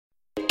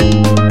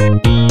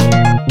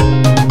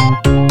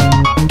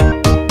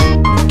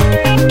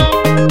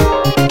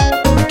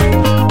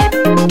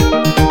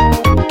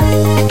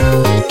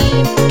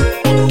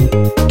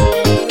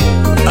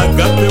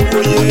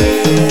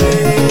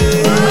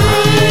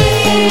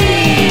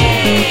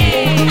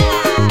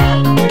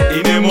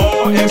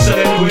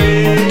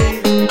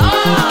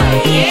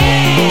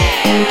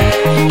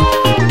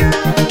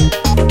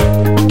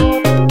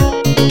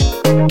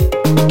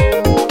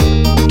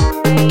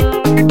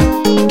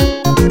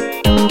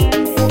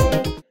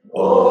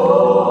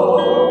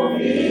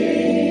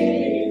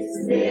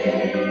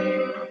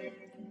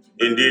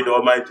Indeed,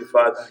 Almighty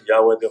Father,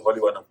 Yahweh, the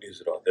Holy One of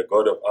Israel, the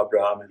God of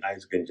Abraham and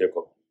Isaac and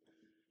Jacob,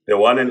 the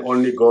one and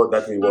only God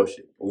that we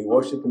worship. We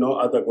worship no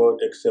other God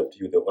except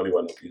you, the Holy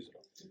One of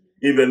Israel.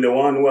 Even the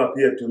one who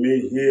appeared to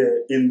me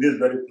here in this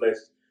very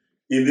place,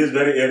 in this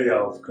very area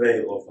of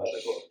clay, oh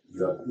Father God.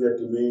 You appeared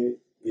to me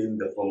in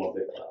the form of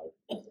a cloud.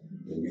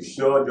 And you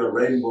showed your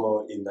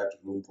rainbow in that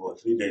room for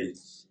 3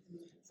 days.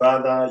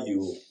 Father,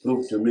 you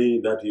proved to me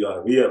that you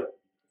are real,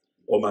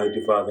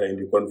 Almighty Father, and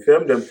you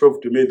confirmed and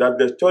proved to me that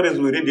the stories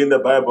we read in the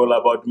Bible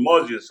about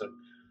Moses,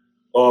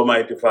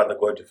 Almighty Father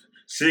God,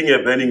 seeing a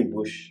burning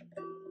bush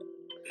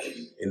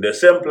in the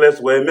same place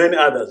where many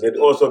others had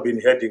also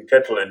been herding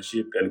cattle and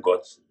sheep and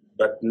goats,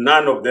 but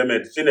none of them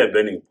had seen a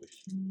burning bush.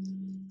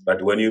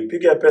 But when you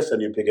pick a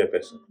person, you pick a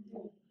person.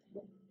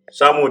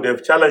 Some would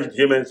have challenged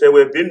him and said,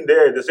 we've been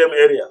there in the same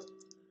area.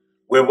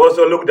 We've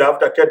also looked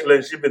after cattle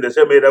and sheep in the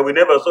same area. We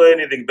never saw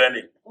anything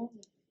burning.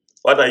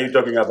 What are you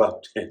talking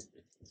about?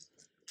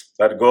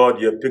 But God,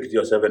 you picked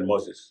your servant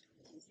Moses,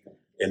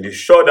 and you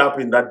showed up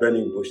in that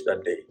burning bush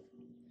that day.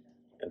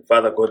 And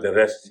Father God, the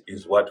rest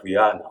is what we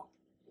are now.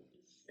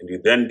 And you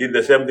then did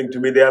the same thing to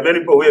me. There are many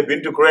people who have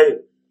been to Cray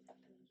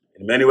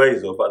in many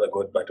ways, oh Father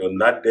God, but on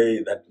that day,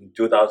 that in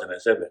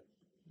 2007,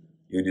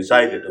 you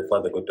decided, oh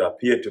Father God, to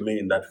appear to me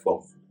in that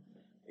form,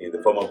 in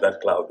the form of that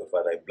cloud, oh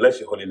Father. I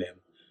bless your holy name.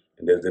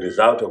 And as the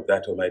result of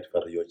that, Almighty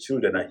Father, your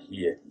children are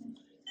here.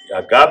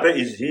 Agape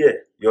is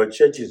here. Your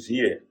church is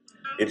here.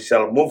 It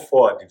shall move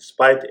forward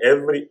despite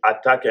every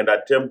attack and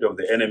attempt of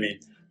the enemy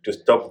to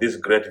stop this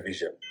great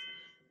vision.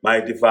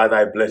 Mighty Father,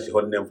 I bless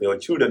your holy name for your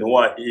children who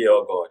are here,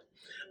 oh God.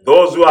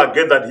 Those who are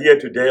gathered here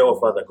today, oh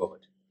Father God,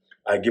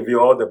 I give you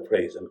all the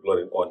praise and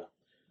glory and honor.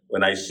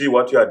 When I see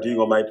what you are doing,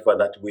 Almighty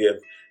Father, that we have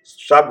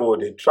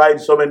struggled and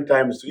tried so many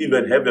times to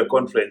even have a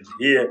conference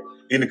here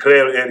in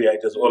Creole area,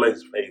 it has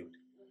always failed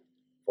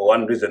for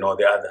one reason or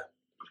the other.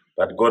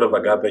 But God of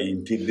Agape,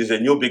 indeed, this is a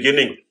new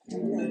beginning,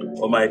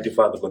 Almighty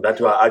Father God, that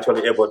you are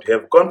actually able to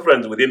have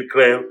conference within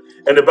Creole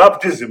and a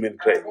baptism in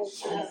Creole.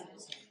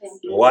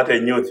 What a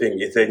new thing.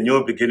 It's a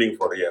new beginning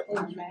for you.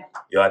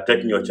 You are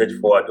taking your church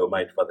forward,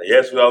 Almighty Father.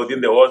 Yes, we are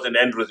within the Halls and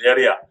Andrews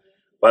area.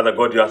 Father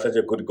God, you are such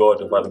a good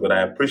God. Father God,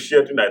 I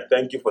appreciate you and I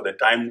thank you for the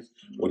times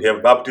we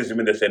have baptism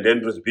in the St.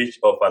 Andrews Beach,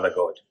 oh Father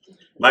God.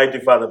 Mighty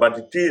Father, but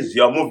it is,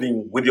 you are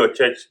moving with your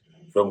church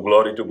from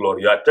glory to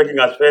glory. You are taking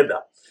us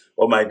further,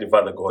 Almighty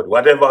Father God.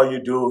 Whatever you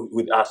do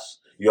with us,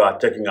 you are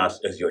taking us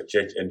as your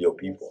church and your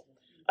people.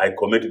 I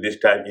commit this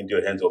time into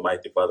your hands,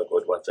 Almighty Father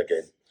God, once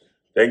again.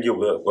 Thank you,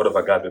 God of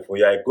Agape, for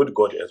you are a good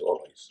God as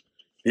always.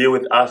 Be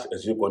with us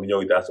as you continue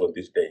with us on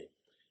this day.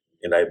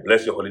 And I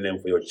bless your holy name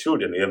for your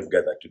children who have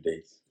gathered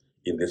today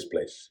in this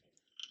place.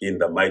 In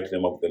the mighty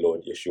name of the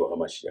Lord, Yeshua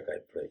HaMashiach,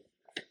 I pray.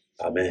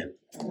 Amen.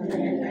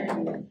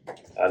 Amen.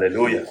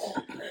 Hallelujah.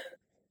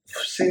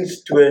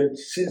 Since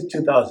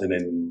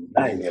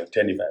 2009 or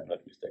 10, if I'm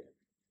not mistaken,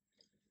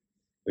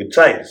 we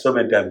tried so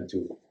many times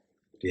to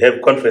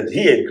have conference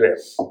here in Creole.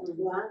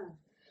 Wow.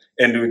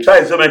 And we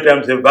tried so many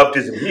times to have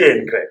baptism here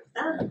in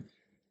Creole.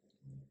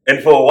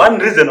 And for one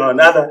reason or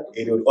another,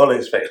 it would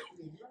always fail.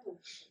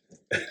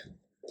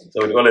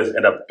 So we always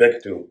end up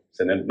back to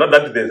St. Andrews. Not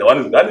that there's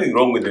nothing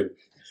wrong with the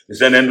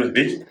St. Andrews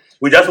Beach.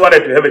 We just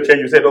wanted to have a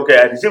change. We said, okay,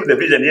 I received the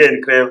vision here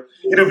in Creole.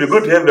 It would be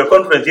good to have the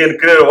conference here in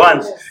Creole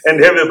once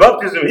and have a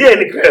baptism here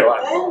in Creole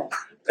once.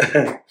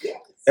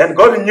 And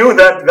God knew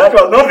that that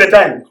was not the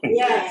time.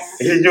 Yes.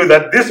 He knew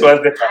that this was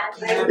the time.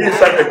 He's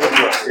such a good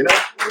God, you know.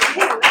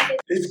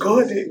 It's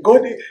God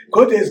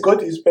has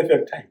got his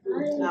perfect time.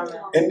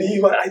 And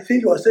I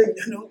think he was saying,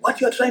 you know,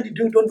 what you are trying to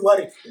do, don't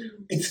worry.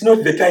 It's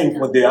not the time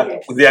for the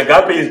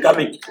agape is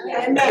coming.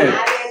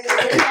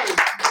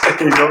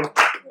 You know,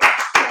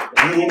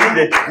 he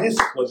needed this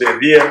for the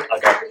real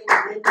agape.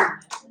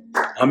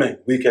 Amen.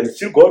 We can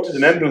still go to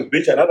the Andrews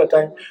Beach another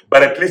time,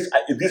 but at least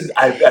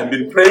I've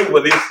been praying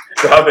for this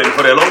to happen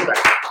for a long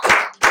time.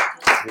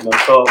 You know,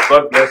 so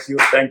God bless you.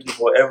 Thank you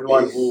for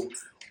everyone who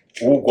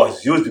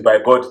was used by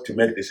God to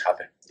make this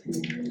happen.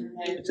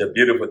 It's a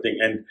beautiful thing.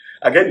 And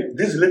again,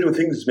 these little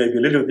things may be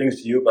little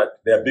things to you, but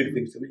they are big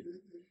things to me.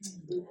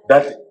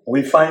 That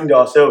we find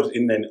ourselves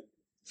in an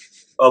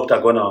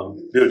octagonal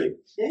building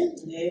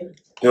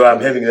where I'm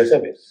having the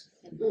service.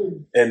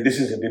 And this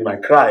has been my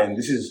cry, and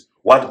this is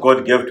what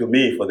God gave to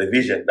me for the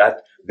vision,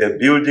 that the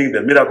building,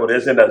 the miracle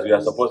centers we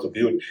are supposed to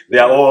build, they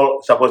are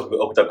all supposed to be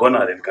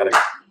octagonal and correct.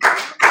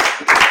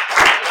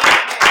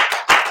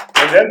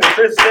 And then the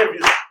first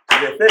service,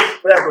 the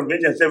first prayer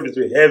convention service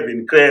we have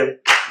in Krell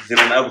is in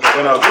an August.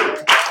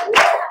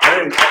 I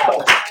mean,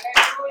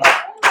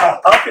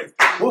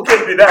 who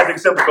can be that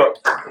except God?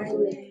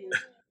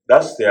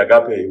 That's the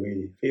agape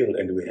we feel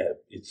and we have.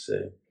 It's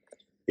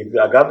if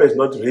the agape is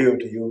not real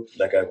to you,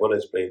 like I've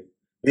always prayed,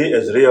 be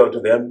as real to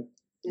them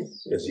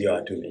as you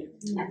are to me.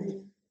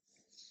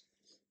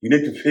 You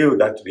need to feel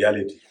that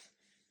reality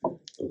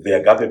of the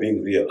agape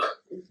being real,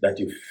 that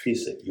you feel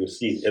it, you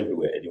see it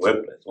everywhere, in your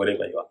workplace,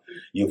 wherever you are.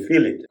 You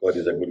feel it. God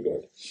is a good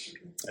God.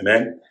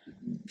 Amen.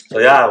 So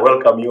I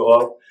welcome you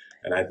all,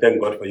 and I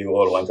thank God for you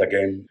all once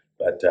again.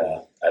 But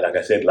like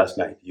I said last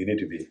night, you need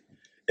to be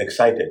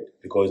excited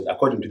because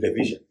according to the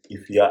vision,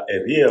 if you are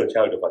a real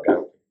child of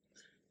agape,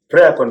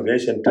 prayer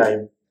convention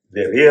time,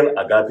 the real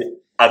agape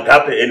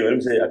anyway, let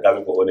me say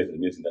agape for honest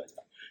means that.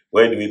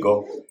 Where do we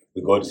go?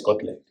 We go to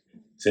Scotland,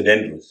 St.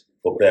 Andrews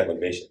for prayer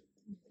convention.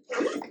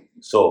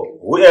 So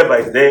whoever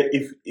is there,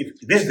 if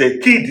this is the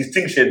key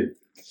distinction,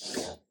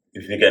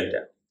 if you can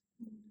tell,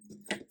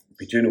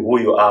 between who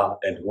you are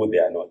and who they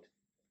are not.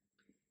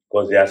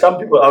 Because there are some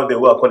people out there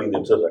who are calling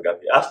themselves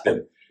agape. Ask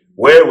them,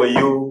 where were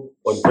you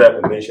on prayer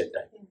convention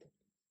time?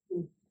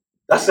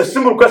 That's a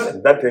simple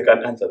question that they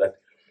can answer that.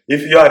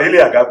 If you are really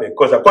agape,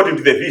 because according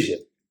to the vision,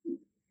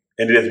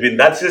 and it has been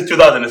that since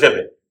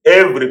 2007,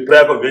 every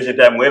prayer convention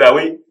time, where are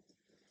we?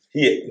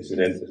 Here in this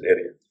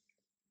area.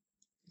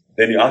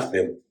 Then you ask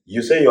them,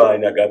 you say you are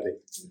in agape.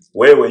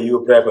 Where were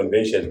you prayer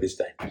convention this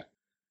time?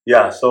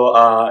 So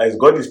as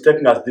God is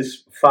taking us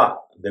this far,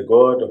 the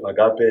God of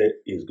agape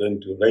is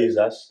going to raise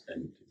us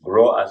and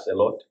grow us a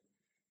lot.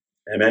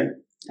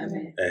 Amen?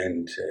 Amen.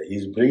 And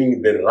he's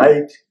bringing the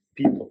right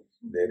people,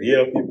 the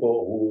real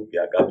people who will be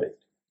agape,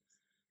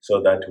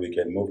 so that we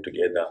can move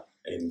together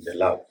in the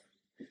love,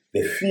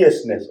 the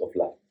fierceness of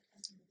love.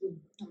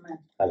 Amen.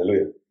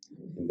 Hallelujah.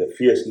 In the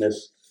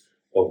fierceness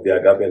of the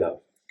agape love.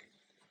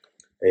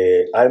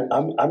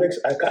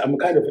 I'm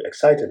kind of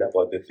excited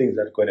about the things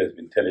that God has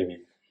been telling me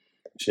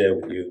to share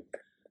with you.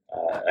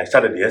 I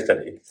started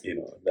yesterday,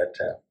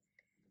 that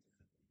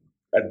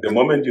at the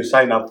moment you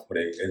sign up for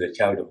as a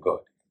child of God,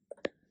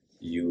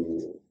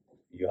 you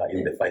are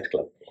in the fight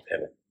club of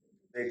heaven.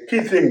 The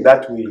key thing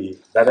that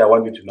I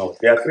want you to know,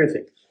 there are three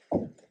things.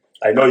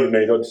 I know you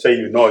may not say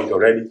you know it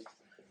already,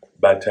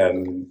 but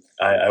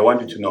I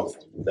want you to know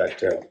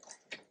that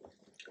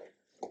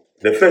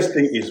the first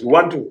thing is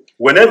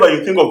whenever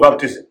you think of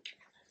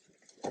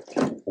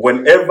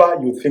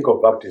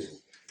baptism,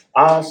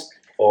 ask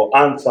or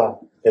answer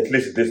at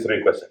least these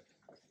three questions.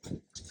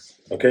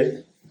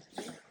 Okay?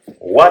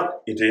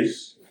 What it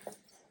is,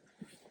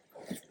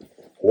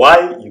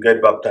 why you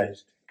get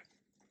baptized,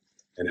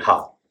 and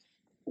how.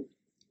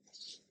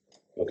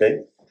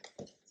 Okay?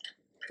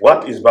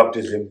 What is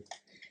baptism?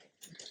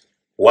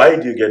 Why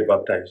do you get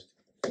baptized?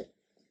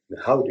 And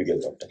how do you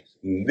get baptized?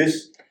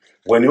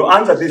 When you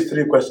answer these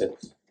three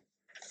questions,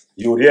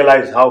 you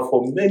realize how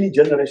for many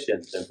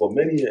generations and for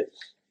many years,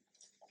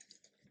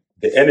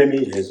 the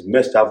enemy has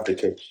messed up the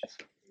church.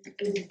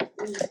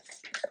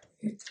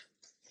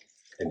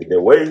 And the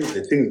way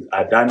the things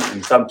are done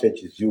in some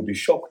churches, you'll be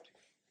shocked.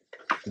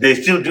 They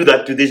still do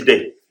that to this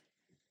day.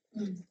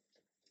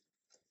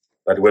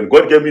 But when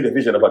God gave me the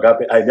vision of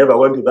agape, I never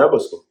went to Bible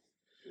school.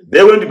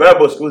 They went to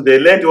Bible school, they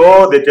learned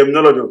all the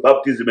terminology of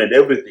baptism and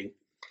everything.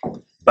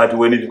 But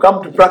when it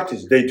comes to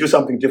practice, they do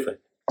something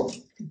different.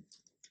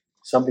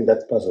 Something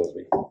that puzzles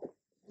me.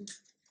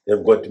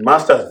 They've got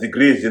master's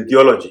degrees in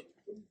theology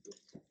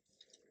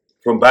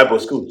from Bible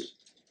schools.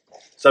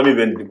 Some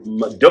even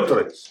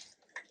doctorates.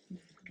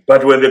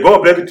 But when they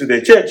go back to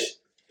the church,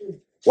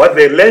 what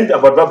they learned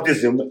about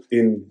baptism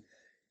in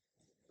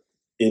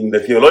the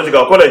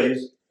theological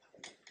colleges,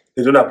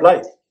 they don't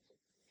apply.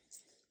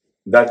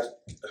 That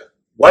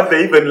what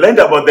they even learned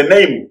about the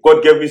name,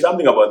 God gave me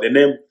something about the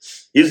name.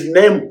 His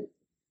name.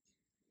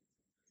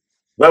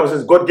 The Bible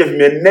says God gave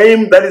me a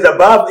name that is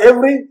above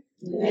every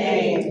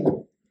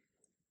name.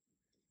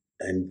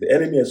 And the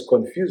enemy has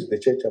confused the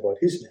church about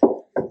his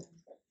name.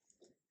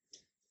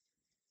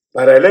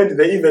 But I learned,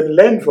 they even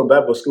learned from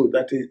Bible school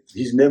that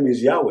his name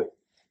is Yahweh.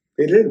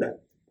 They learned that.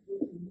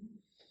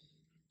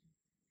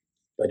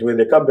 But when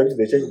they come back to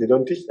the church, they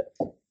don't teach that.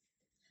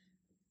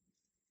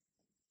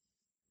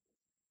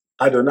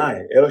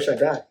 Adonai, El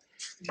Shaddai.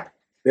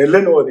 They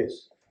learn all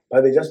this.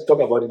 But they just talk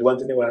about it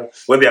once in a while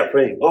when they are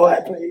praying. Oh, I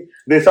pray.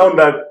 They sound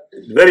like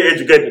very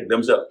educated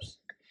themselves.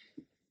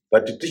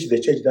 But to teach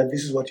the church that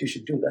this is what you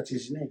should do, that's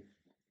his name.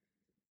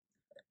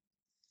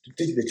 To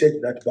teach the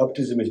church that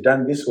baptism is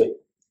done this way.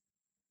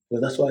 Well,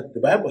 that's what the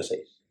Bible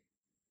says.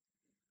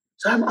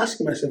 So I'm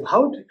asking myself,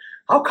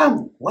 how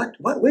come?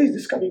 Where is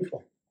this coming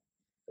from?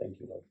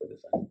 Thank you, Lord, for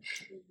this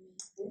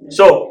answer.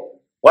 So,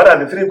 what are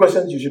the three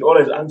questions you should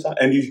always answer?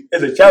 And you,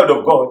 as a child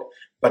of God,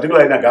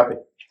 particularly in agape,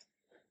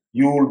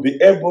 you will be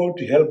able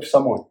to help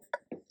someone.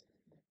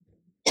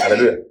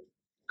 Hallelujah.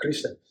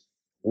 Christians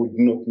would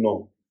not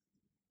know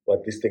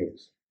what this thing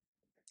is.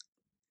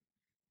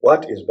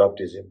 What is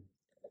baptism?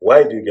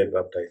 Why do you get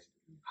baptized?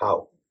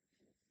 How?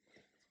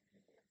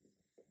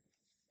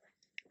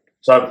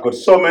 So I've got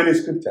so many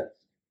scriptures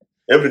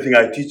Everything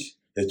I teach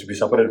is to be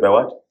supported by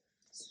what?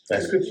 By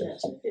scripture.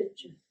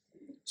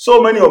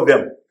 So many of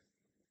them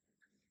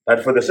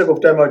that for the sake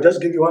of time, I'll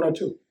just give you one or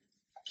two.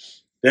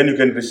 Then you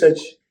can research.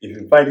 If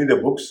you find in the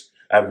books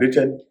I've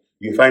written,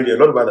 you find a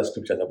lot of other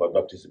scriptures about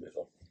baptism as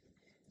well.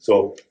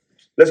 So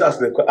let's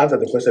answer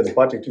the question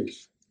what it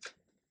is.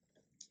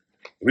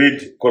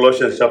 Read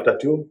Colossians chapter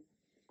 2,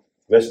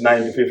 verse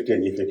 9 to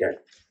 15 if you can.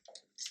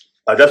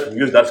 I'll just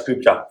use that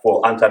scripture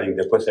for answering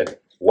the question,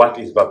 what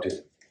is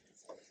baptism?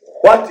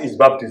 What is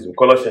baptism?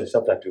 Colossians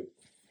chapter 2.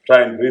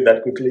 Try and read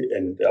that quickly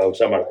and I'll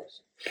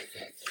summarize.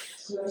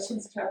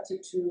 Colossians chapter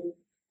 2,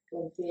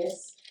 from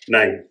verse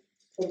 9.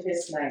 From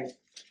verse 9.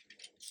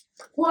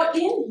 For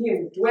in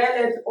him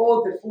dwelleth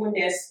all the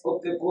fullness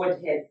of the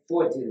Godhead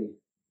bodily,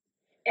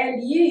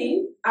 and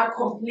ye are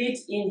complete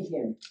in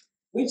him,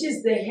 which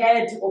is the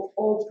head of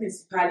all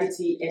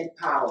principality and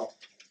power,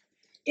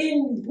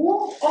 in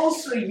whom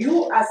also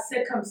you are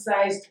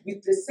circumcised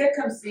with the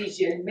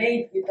circumcision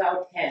made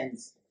without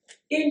hands,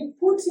 in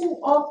putting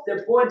off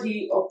the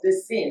body of the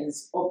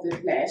sins of the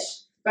flesh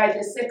by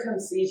the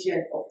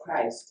circumcision of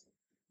Christ,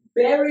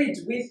 buried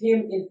with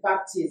him in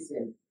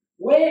baptism,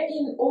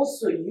 wherein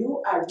also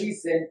you are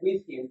risen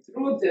with him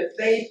through the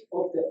faith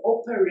of the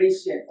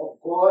operation of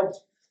God,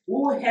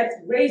 who hath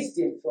raised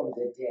him from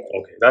the dead.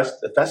 Okay,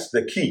 that's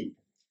the key.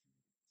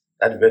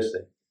 That verse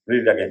there.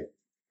 Read it again.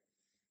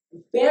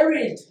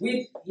 Buried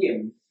with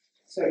him,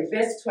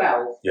 verse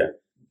 12. Yeah.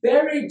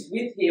 Buried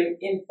with him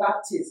in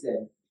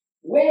baptism,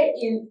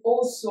 wherein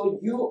also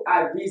you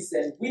are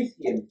risen with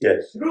him,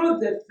 Yes. through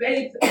the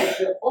faith of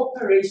the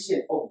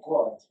operation of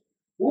God,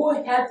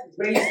 who hath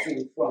raised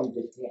him from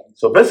the dead.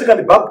 So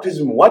basically,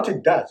 baptism, what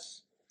it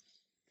does,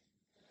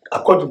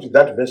 according to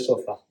that verse so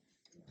far,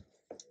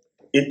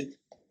 it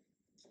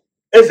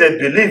as a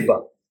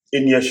believer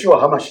in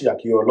Yeshua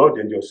HaMashiach, your Lord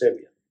and your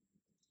Savior,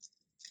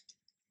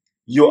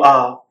 you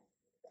are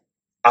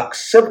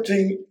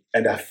accepting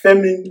and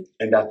affirming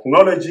and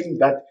acknowledging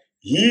that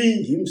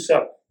he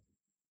himself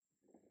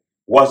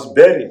was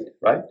buried,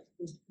 right?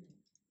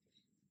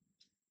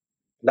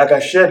 Like I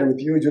shared with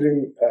you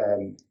during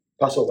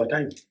Passover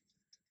time,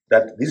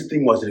 that this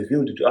thing was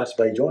revealed to us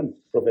by John,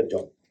 Prophet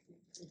John.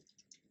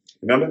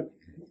 Remember?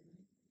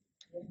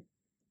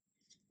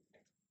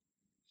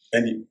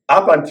 And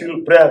up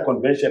until prayer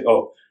convention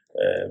or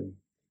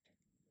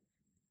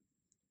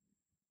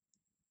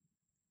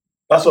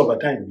Passover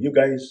time, you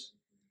guys,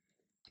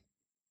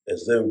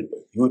 as you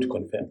would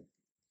confirm,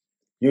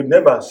 you'd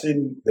never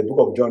seen the book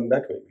of John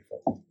that way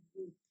before.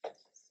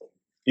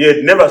 You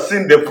had never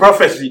seen the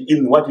prophecy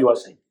in what you are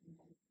saying.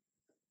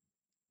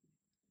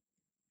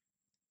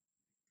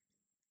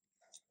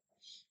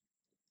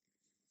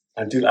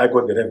 Until I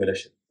got the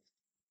revelation.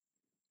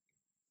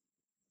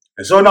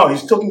 And so now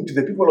he's talking to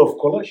the people of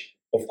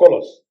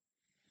Colossus,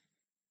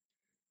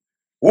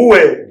 who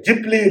were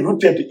deeply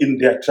rooted in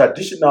their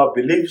traditional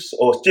beliefs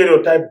or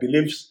stereotype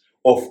beliefs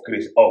of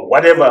Christ, or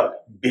whatever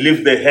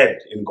belief they had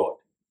in God.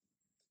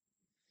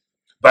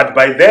 But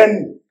by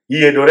then,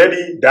 he had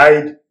already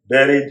died,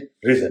 buried,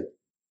 risen.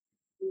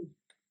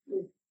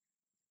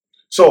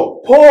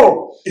 So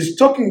Paul is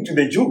talking to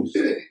the Jews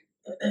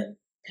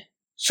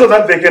so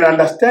that they can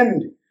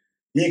understand.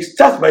 He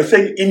starts by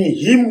saying, in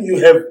him you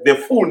have the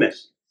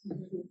fullness.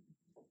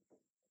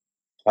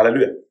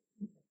 Hallelujah.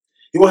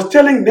 He was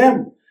telling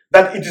them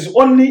that it is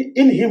only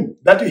in him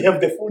that you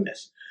have the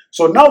fullness.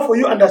 So now for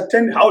you to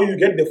understand how you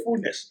get the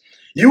fullness,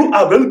 you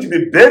are going to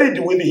be buried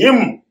with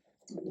him.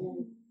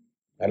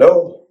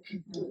 Hello?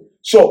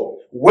 So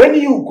when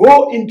you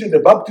go into the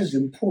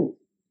baptism pool,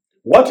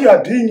 what you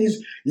are doing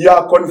is you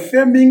are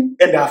confirming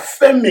and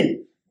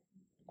affirming.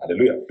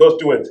 Hallelujah. Those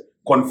two words.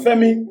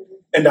 Confirming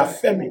and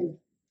affirming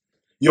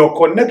your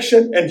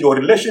connection and your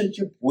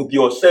relationship with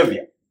your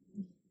Savior.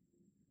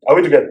 Are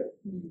we together?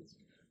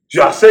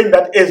 You are saying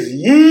that as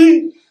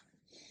he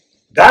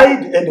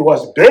died and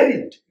was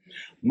buried,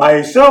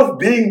 myself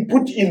being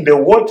put in the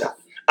water,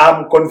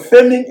 I'm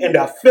confirming and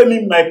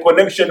affirming my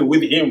connection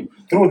with him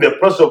through the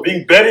process of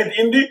being buried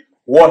in the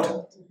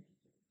water.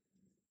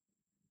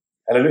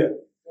 Hallelujah.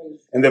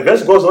 And the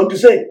verse goes on to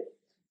say,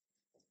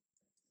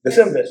 the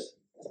same verse.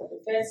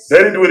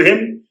 Buried with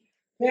him.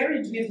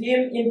 Buried with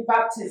him in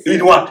baptism.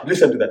 In what?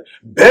 Listen to that.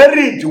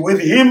 Buried with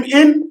him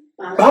in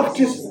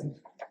baptism.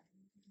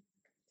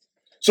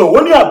 So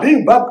when you are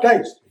being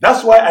baptized,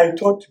 that's why I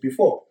taught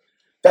before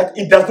that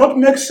it does not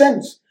make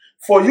sense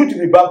for you to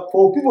be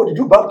for people to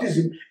do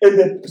baptism and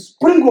then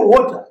sprinkle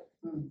water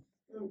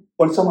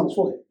on someone's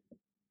forehead.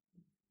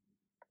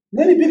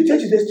 Many big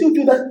churches, they still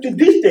do that to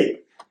this day.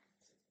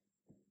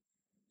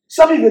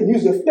 Some even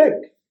use a flag.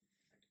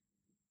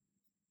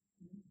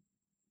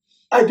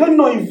 I don't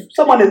know if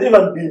someone has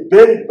ever been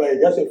buried by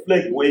just a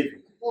flag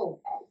waving.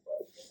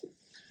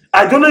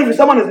 I don't know if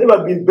someone has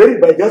ever been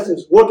buried by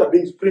just water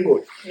being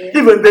sprinkled. Yeah.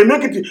 Even they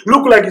make it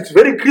look like it's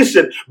very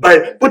Christian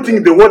by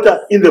putting the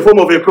water in the form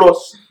of a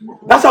cross.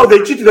 That's how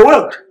they cheat the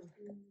world.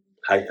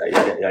 And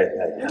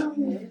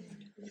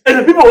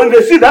the people, when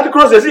they see that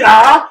cross, they say,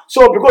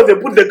 so because they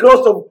put the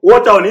cross of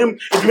water on him,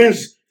 it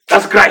means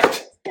that's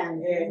Christ.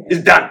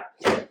 It's done.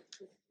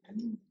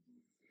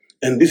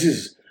 And this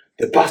is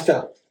the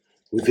pastor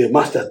with a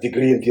master's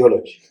degree in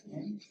theology.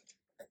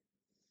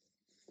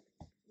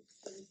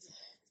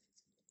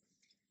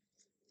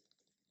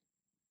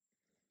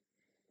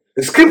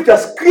 The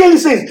scriptures clearly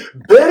says,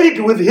 buried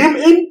with him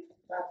in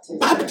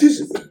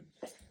baptism.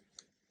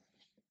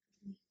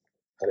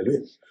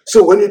 Hallelujah.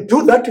 So when you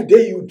do that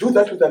today, you do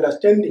that with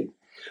understanding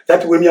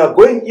that when you are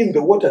going in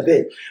the water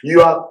there,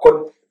 you are,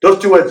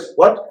 those two words,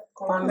 what?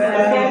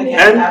 Confirming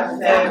And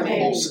and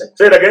affirming.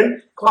 say it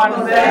again.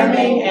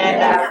 Confirming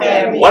and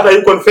affirming. What are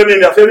you confirming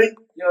and affirming?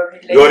 Your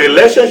Your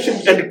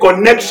relationship and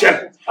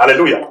connection.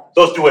 Hallelujah.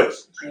 Those two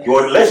words.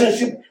 Your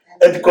relationship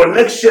and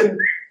connection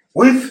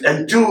with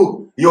and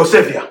to your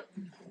Savior.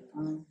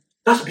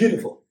 That's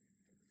beautiful.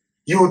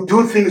 You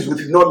do things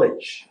with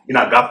knowledge in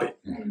agape.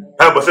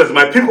 Bible says,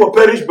 my people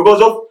perish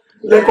because of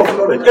lack of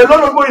knowledge. A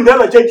lot of people in the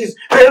other churches,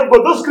 they have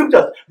got those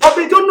scriptures, but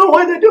they don't know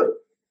why they do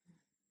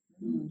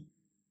it.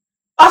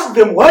 Ask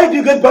them, why do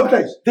you get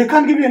baptized? They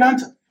can't give you an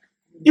answer.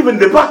 Even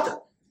the pastor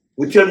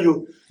will tell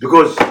you,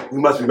 because we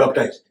must be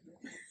baptized.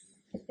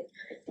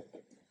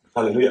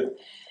 Hallelujah.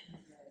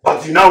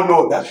 But you now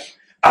know that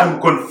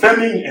I'm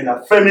confirming and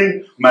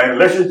affirming my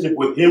relationship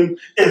with him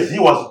as he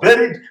was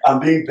buried. I'm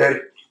being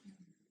buried.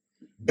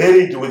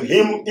 Buried with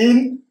him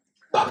in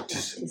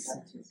baptism.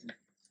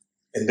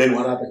 And then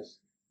what happens?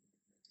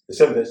 The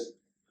same verse.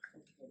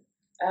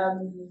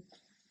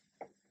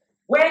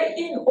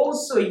 Wherein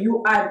also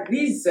you are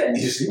risen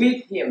You see?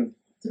 with him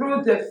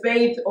through the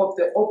faith of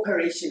the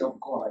operation of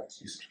God.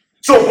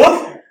 So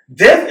both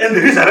death and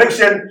the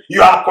resurrection,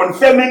 you are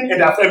confirming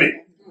and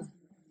affirming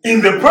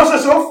in the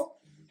process of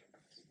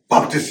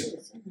baptism.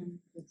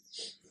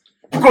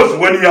 Because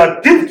when you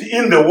are dipped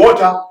in the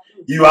water,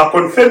 you are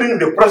confirming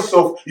the process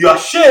of, you are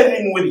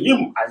sharing with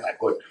him, oh my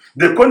God,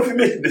 the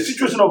confirmation, the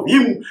situation of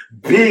him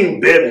being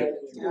buried.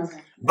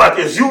 But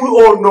as you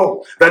all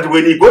know, that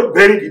when he got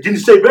buried, he didn't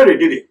stay buried,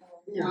 did he?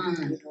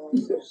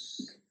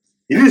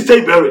 He didn't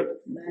stay buried.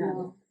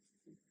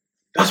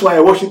 That's why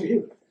I worship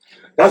him.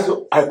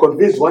 I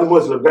convinced one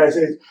Muslim guy,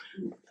 says,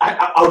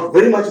 I would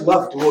very much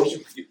love to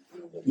worship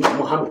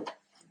Muhammad.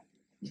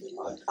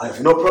 I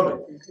have no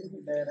problem.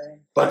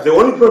 But the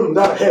only problem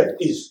that I have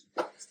is,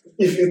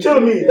 if you tell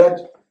me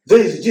that there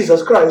is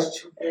Jesus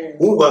Christ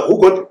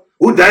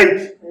who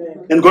died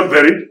and got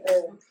buried,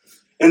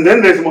 and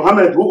then there's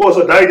Muhammad who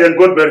also died and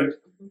got buried.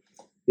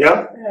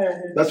 Yeah?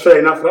 That's fair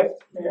enough, right?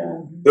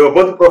 They were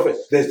both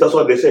prophets. That's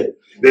what they say.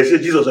 They say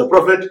Jesus was a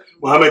prophet,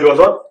 Muhammad was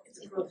what?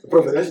 A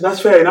prophet.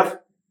 That's fair enough.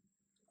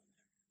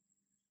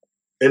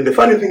 And the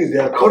funny thing is,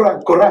 their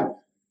Quran.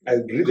 I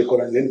read the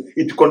Quran, and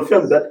it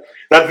confirms that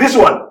this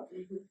one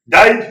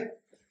died,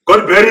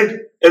 got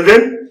buried, and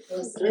then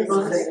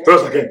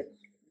rose again.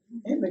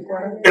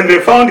 And they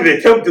found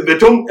the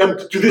tomb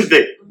empty to this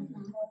day.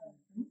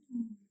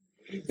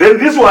 Then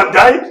this one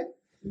died,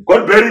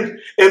 got buried,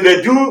 and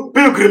they do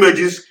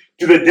pilgrimages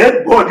to the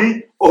dead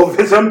body of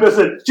the same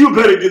person still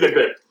buried in the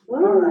grave.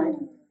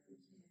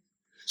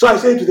 So I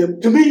say to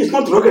them, to me, it's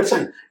not rocket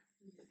science.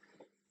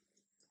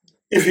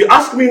 If you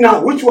ask me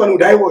now, which one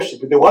would I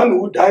worship? The one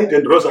who died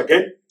and rose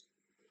again,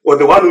 or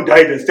the one who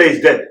died and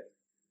stays dead?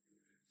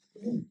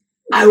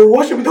 I will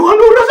worship the one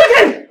who rose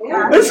again.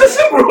 It's so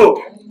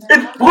simple.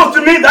 Because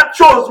to me, that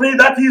shows me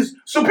that he's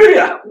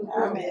superior.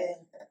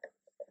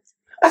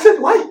 I said,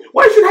 why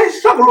should I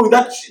struggle with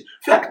that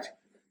fact?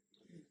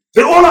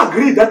 They all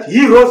agree that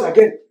he rose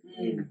again.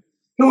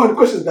 No one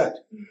questions that.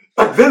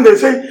 But then they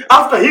say,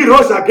 after he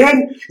rose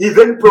again, he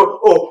then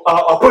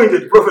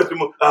appointed prophet,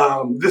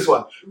 this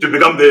one, to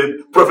become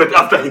the prophet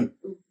after him.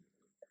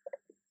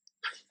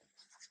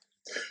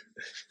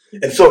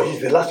 And so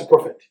he's the last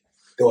prophet.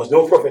 There was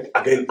no prophet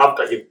again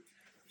after him.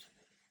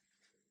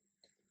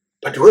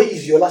 But where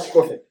is your last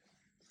prophet?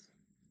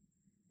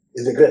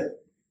 In the grave.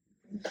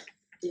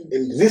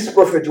 And this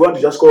prophet you want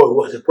to just call who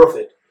was a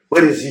prophet,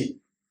 where is he?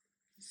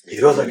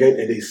 He rose again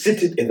and he's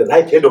seated in the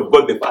right hand of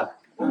God the Father.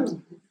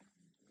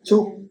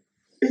 So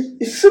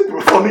it's simple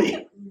for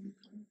me.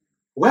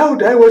 Why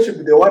would I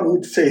worship the one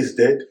who says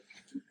dead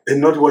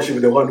and not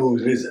worship the one who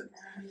is risen?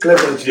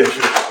 Cleverance,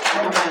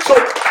 Yeshua. So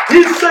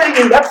he's saying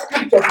in that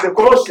scripture to the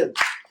Colossians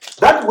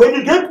that when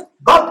you get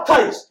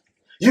baptized,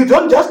 you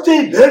don't just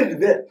stay buried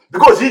there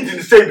because he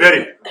didn't stay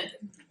buried.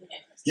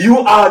 You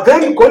are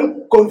then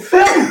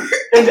confirm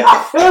and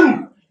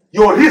affirm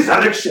your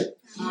resurrection.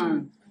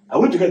 Are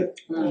we together?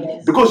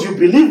 Because you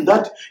believe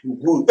that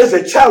as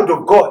a child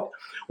of God,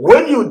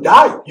 when you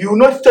die, you will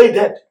not stay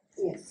dead.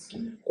 Yes.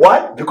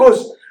 Why?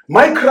 Because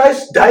my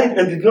Christ died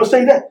and did not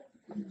stay dead.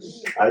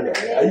 Are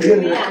you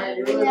hearing me?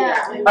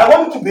 I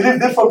want you to believe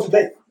this from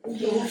today.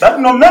 That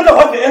no matter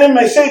what the enemy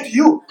may say to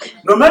you,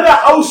 no matter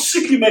how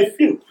sick you may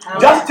feel,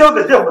 just tell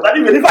the devil that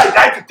even if I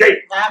die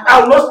today,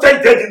 I will not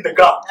stay dead in the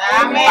ground.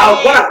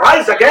 I'm going to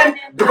rise again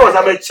because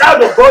I'm a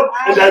child of God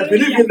and I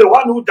believe in the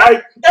one who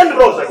died and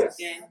rose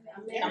again.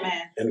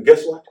 Amen. And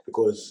guess what?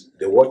 Because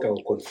the water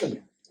will confirm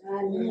it.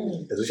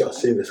 As we shall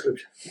say in the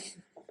scripture.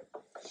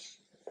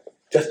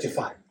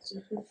 Justify.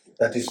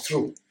 That is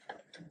true.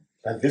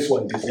 that this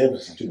one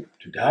deserves to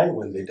die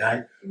when they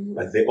die,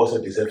 but they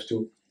also deserve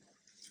to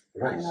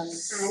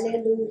rise.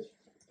 Hallelujah.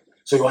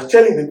 So you are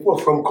telling the people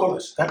from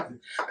Colossus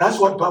that's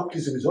what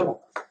baptism is all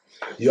about.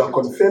 You are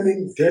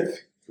confirming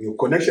death, your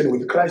connection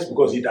with Christ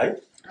because he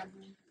died,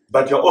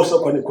 but you're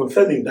also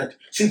confirming that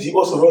since he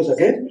also rose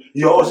again,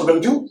 you're also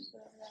going to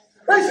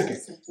rise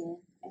again.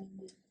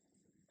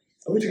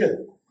 Are we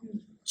together?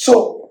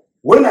 So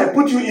when I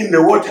put you in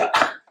the water,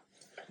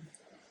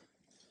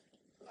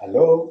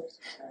 hello,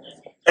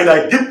 and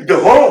I dip the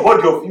whole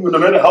body of you, no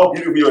matter how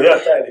beautiful your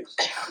hairstyle is,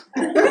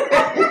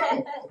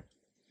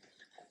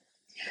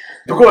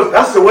 because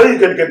that's the way you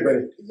can get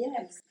buried.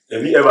 Yes.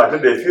 Have you ever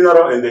attended a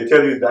funeral and they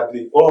tell you that,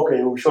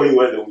 okay, we'll show you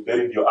where they will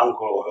bury your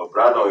uncle or your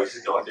brother or your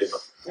sister or whatever.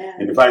 Yeah.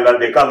 And you find that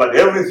they covered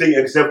everything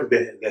except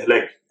the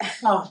leg.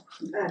 Oh.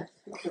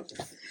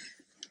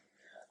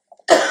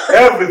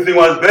 Everything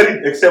was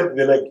buried except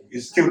the leg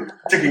is still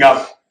sticking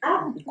out.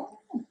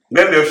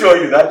 Then they'll show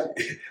you that.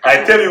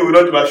 I tell you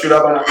not to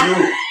Ashurabana.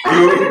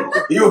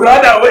 You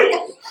run away.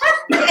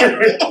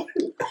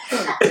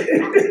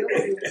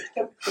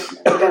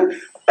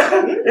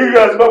 If you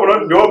are supposed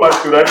to know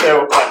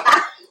Ashurabana,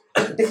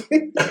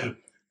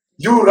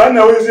 you run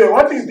away and say,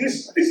 what is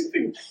this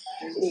thing?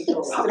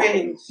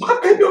 Strange.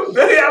 What kind of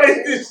burial is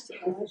this?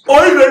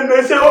 Or even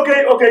they say,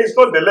 okay, it's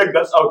not the leg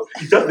that's out.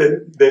 It's just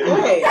the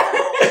Hey.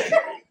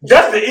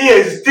 just the ear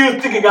is still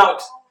sticking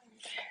out.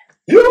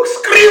 You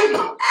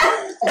scream.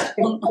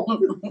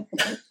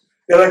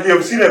 You're like you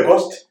have seen a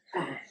ghost.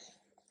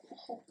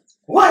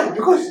 Why?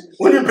 Because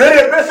when you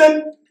bury a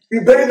person,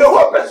 you bury the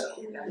whole person.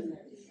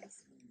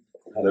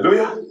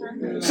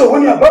 Hallelujah. So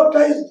when you are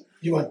baptized,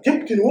 you are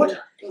dipped in water.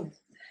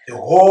 The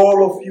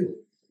whole of you.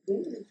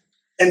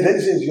 And then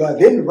it says you are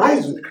then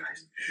rise with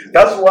Christ.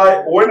 That's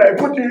why when I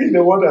put you in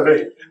the water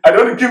there, I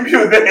don't keep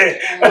you there.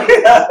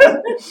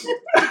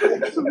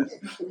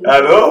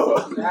 Hello?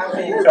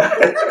 Amen.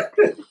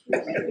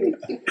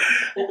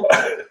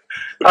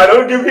 I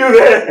don't keep you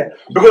there.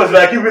 Because if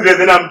I keep you there,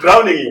 then I'm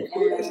drowning you.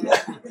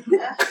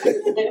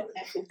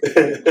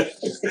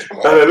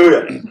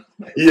 Hallelujah.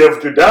 You have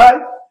to die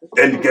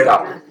and get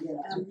up.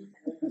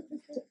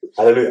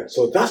 Hallelujah.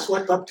 So that's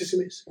what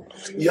baptism is.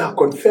 You are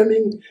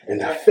confirming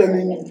and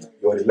affirming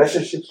your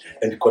relationship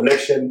and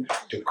connection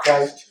to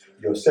Christ,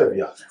 your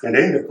Savior. And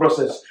in the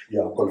process,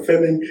 you are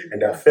confirming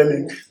and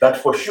affirming that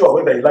for sure,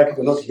 whether you like it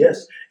or not,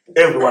 yes,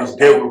 everyone's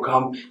day will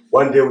come.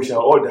 One day we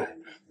shall all die.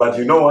 But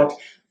you know what?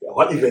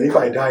 Even if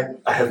I die,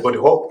 I have got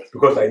hope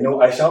because I know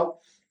I shall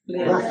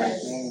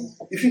rise.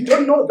 If you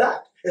don't know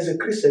that, as a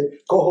Christian,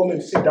 go home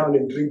and sit down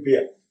and drink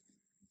beer.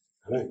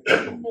 Amen.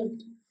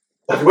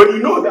 But when you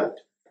know that,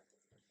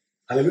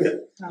 hallelujah,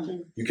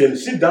 you can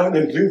sit down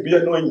and drink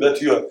beer knowing that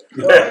you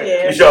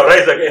shall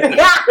rise again.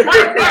 If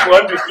you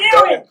want to sit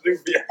down and drink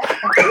beer.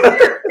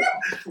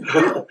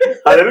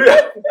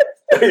 Hallelujah.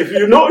 If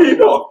you know, you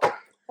know.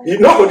 You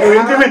know, but you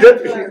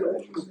intimidate me.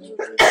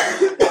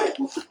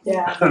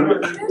 Yeah.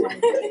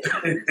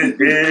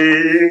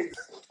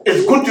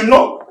 It's good to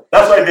know.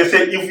 That's why they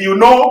say, if you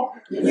know,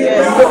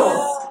 Yes. you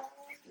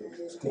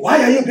know.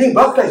 Why are you being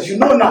baptized? You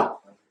know now.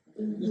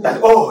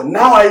 That,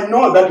 now I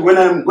know that when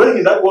I'm going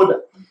in that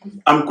water,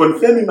 I'm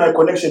confirming my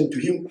connection to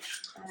him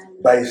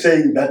by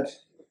saying that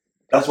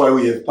that's why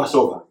we have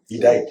Passover. He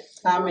died.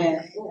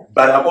 Amen.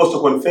 But I'm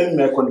also confirming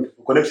my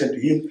connection to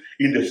him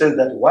in the sense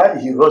that while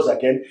he rose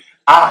again,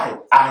 I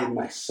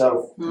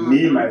myself,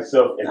 me,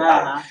 myself, and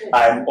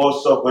I am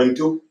also going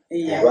to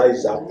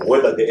rise up,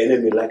 whether the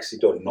enemy likes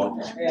it or not.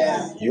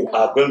 Yeah. You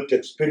are going to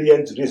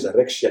experience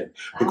resurrection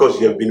because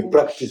you have been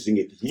practicing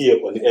it here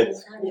on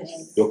earth.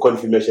 Your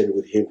confirmation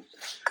with him.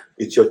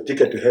 It's your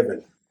ticket to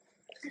heaven.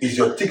 It's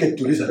your ticket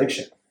to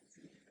resurrection.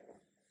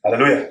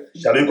 Hallelujah.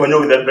 Shall we continue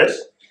with that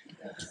verse?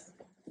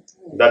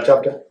 That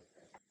chapter?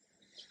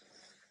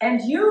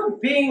 And you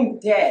being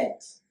dead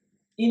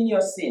in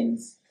your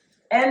sins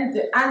and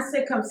the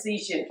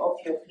uncircumcision of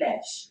your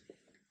flesh,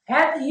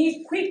 hath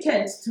he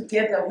quickened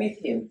together with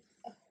him,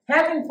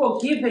 having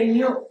forgiven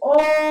you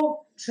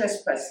all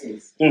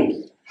trespasses,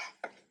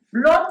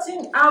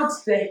 blotting out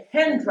the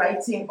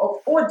handwriting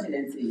of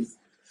ordinances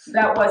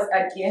that was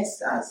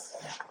against us,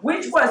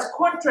 which was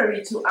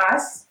contrary to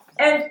us,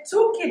 and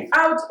took it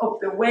out of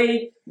the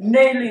way,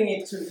 nailing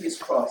it to his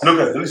cross.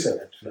 Listen.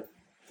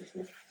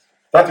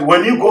 That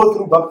when you go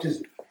through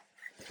baptism,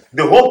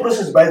 the whole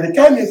process, by the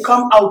time you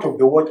come out of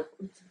the water,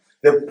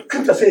 the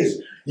scripture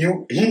says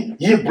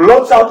he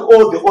blots out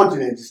all the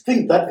ordinances,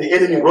 things that the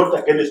enemy wrote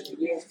against you.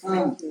 Yes,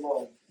 thank you,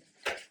 Lord.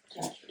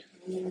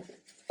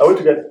 Are we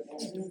together?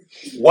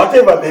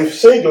 Whatever they've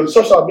said on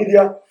social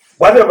media,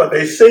 whatever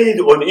they said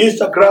on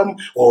Instagram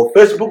or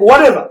Facebook,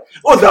 whatever,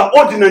 all the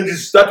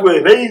ordinances that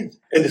were raised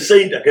and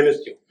said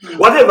against you,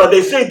 whatever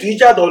they say to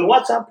each other on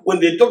WhatsApp when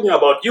they're talking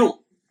about you,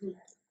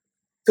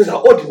 those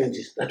are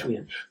ordinances that we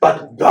have.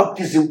 But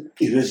baptism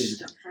erases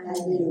them.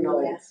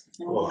 Hallelujah.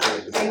 Oh,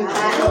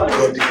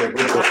 God is a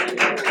good God.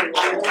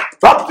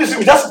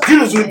 Baptism just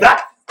deals with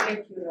that.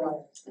 Thank you,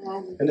 Lord.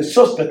 And it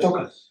shows the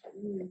talkers.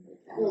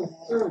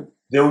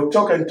 They will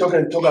talk and talk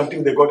and talk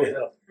until they go to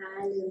hell.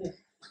 Hallelujah.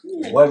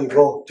 while you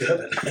go to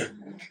heaven.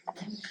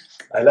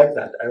 I like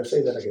that. I'll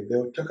say that again. They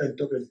will talk and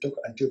talk and talk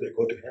until they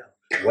go to hell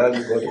while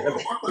you go to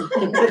heaven.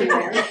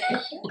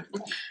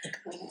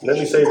 Let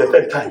me say it the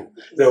third time.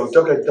 They will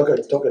talk and talk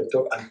and talk and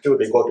talk until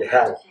they go to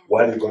hell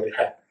while you go to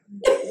hell.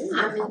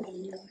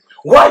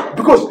 Why?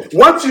 Because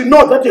once you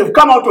know that you've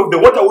come out of the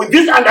water with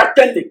this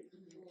understanding,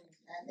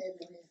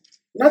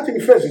 nothing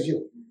phases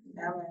you.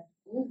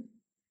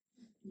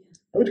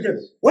 Are we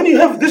together? When you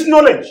have this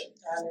knowledge,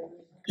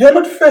 you are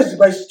not phased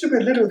by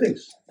stupid little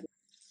things.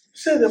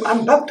 Say them,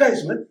 I'm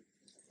baptized, man.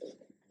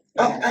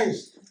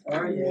 Baptized.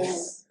 Oh,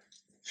 yes.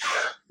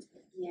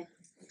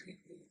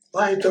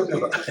 What are you talking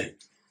about?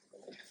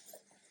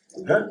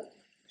 Huh?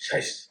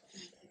 Shush.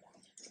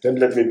 Then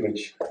let me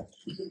preach.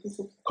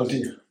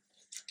 Continue.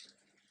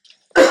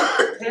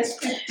 Verse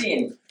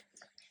 15.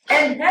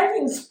 And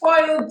having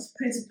spoiled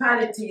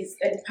principalities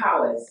and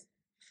powers,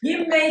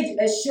 he made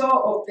a show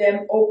of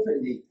them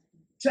openly,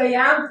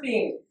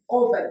 triumphing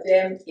over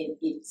them in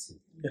it.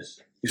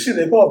 Yes. You see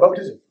the power of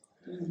baptism?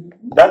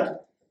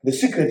 That the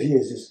secret here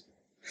is this.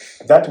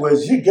 That when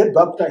you get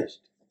baptized,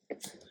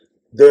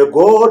 the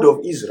God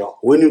of Israel,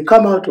 when you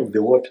come out of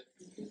the water,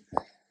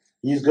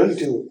 He is going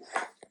to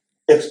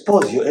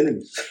expose your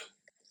enemies.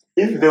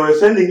 If they were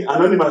sending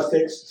anonymous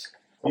texts,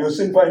 you'll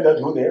soon find out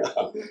who they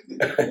are.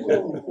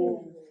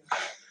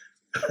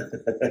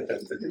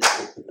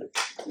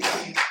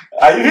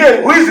 Are you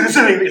hearing? Who is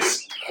receiving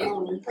this?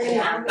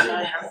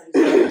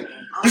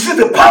 You see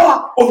the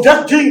power of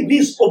just doing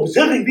this,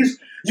 observing this.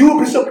 You will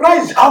be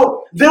surprised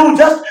how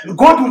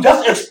God will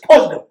just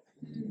expose them.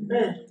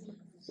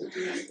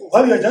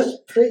 While you are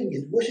just praying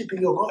and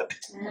worshiping your God.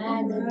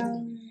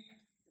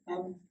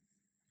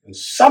 And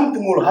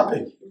something will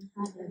happen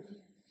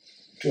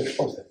to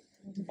expose them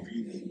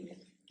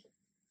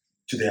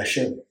to their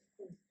shame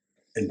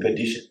and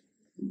perdition.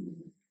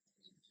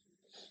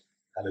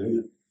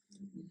 Hallelujah.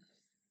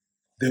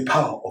 The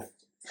power of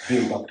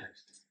being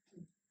baptized.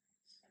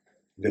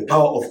 The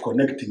power of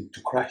connecting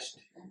to Christ,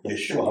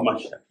 Yeshua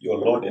HaMashiach, your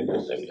Lord and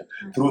your Savior,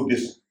 through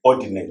this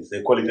ordinance.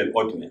 They call it an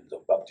ordinance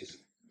of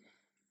baptism.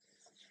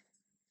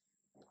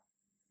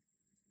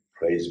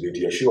 Praise be to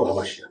Yeshua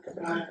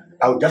HaMashiach.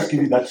 I'll just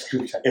give you that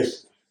scripture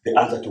as the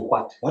answer to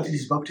what? What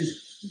is baptism?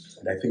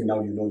 And I think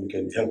now you know you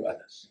can help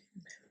others.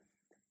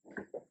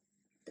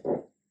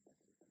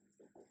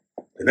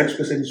 The next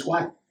question is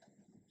why?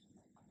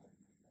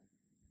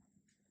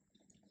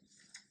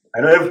 I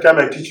know every time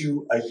I teach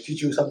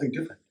you something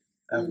different.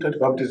 I've taught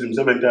baptism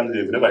 7 times.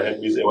 You've never heard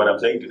me say what I'm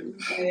saying to you.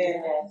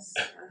 Yes.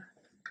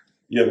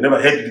 You have never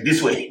heard it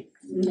this way.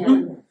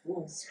 Amen.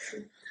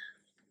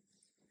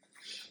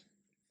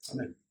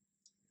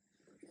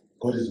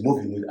 God is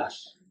moving with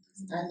us,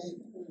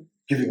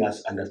 giving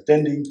us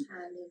understanding.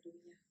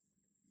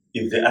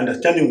 If the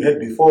understanding we had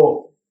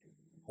before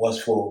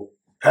was for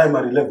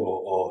primary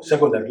level or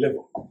secondary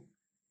level,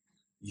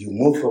 you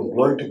move from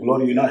glory to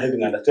glory. You're now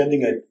having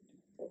understanding at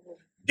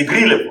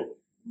degree level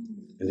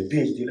and the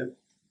PhD level.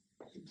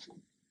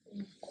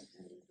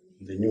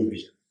 The new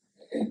vision.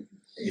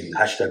 In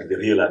hashtag the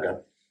real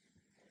Adam.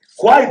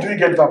 Why do we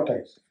get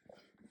baptized?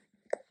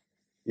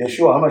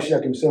 Yeshua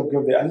HaMashiach himself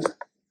gave the answer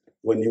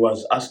when he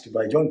was asked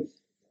by John.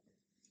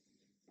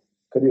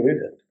 Can you read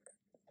that?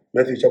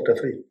 Matthew chapter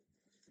 3.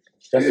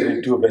 Just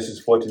read 2 verses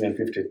 14 and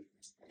 15.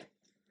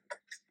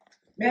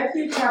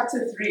 Matthew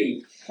chapter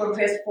 3, from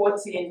verse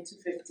 14 to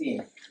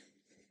 15.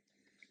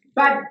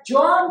 But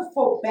John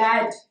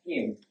forbade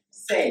him,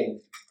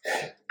 saying,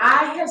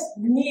 I have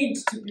need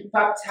to be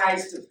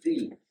baptized of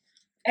thee,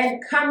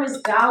 and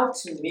comest thou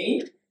to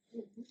me?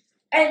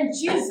 And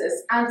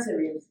Jesus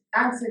answering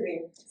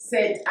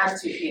said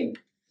unto him,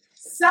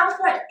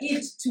 Suffer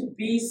it to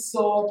be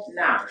so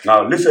now.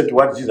 Now listen to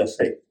what Jesus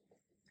said.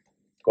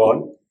 Go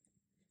on.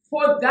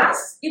 For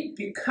thus it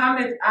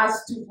becometh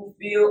us to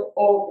fulfill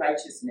all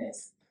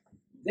righteousness.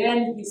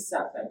 Then he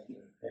suffered him.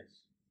 Yes.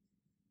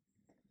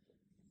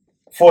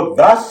 For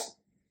thus,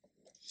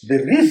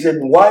 the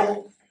reason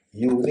why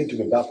you need to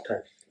be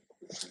baptized,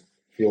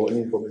 for your own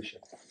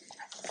information,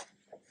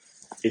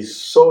 is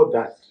so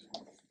that,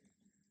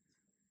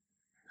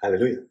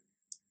 hallelujah,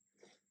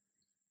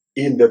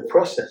 in the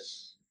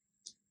process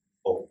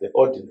of the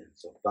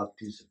ordinance of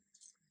baptism,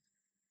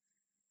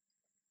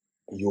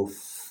 you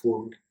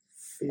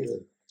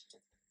fulfill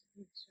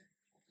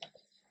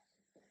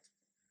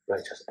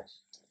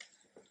righteousness.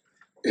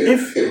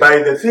 If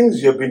by the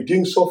things you have been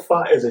doing so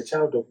far as a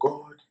child of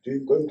God,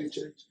 going to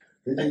church,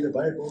 reading the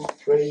Bible,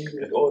 praying,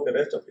 and all the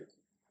rest of it,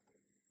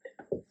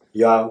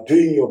 you are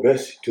doing your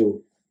best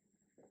to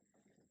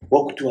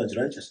walk towards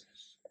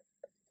righteousness.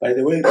 By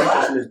the way,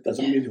 righteousness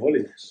doesn't mean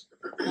holiness.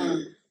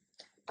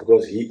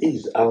 Because He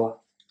is our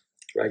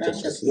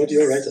righteousness, not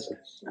your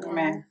righteousness.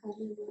 Amen.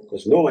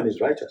 Because no one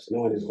is righteous,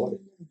 no one is holy.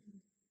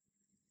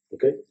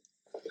 Okay?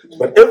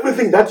 But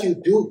everything that you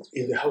do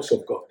in the house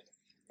of God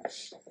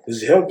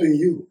is helping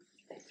you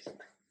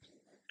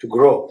to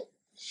grow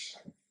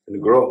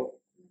and grow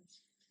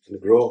and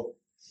grow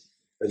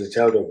as a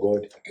child of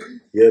God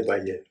year by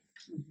year.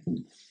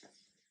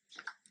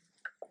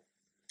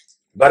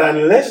 But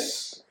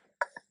unless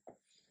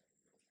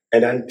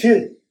and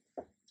until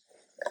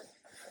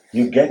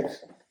you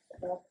get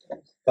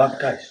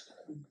baptized,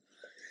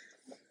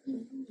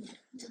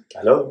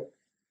 hello,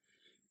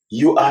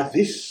 you are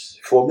this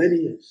for many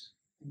years.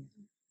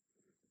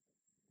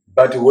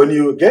 But when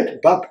you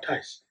get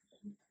baptized,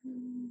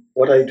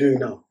 what are you doing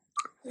now?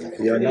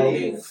 You are now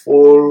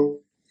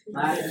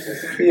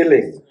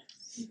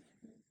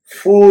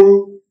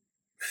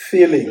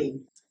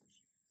fulfilling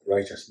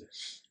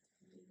righteousness.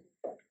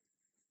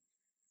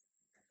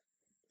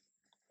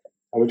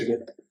 Are we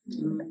together?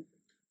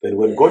 Then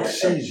when God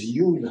sees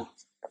you now,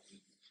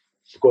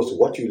 because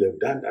what you have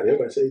done, I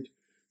never said,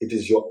 it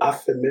is your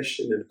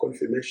affirmation and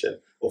confirmation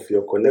of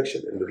your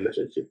connection and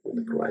relationship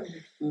with Christ,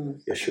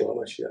 Yeshua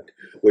Mashiach.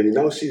 When he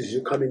now sees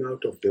you coming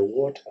out of the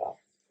water,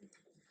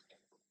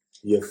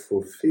 you have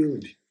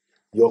fulfilled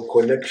your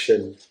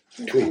connection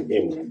to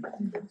him.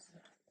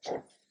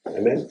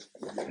 Amen.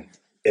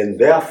 And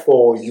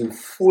therefore, he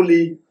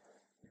fully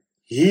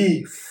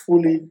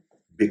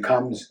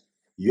becomes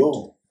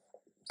your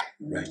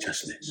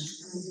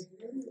righteousness.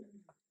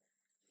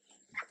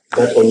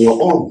 That on your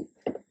own,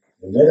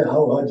 no matter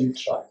how hard you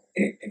try,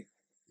 you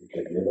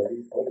can never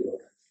be holy.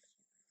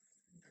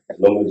 As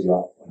long as you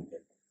are on him.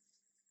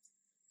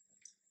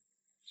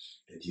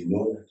 And you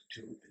know that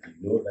too, and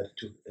you know that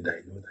too, and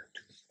I know that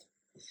too.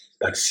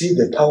 But see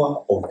the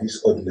power of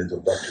this ordinance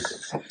of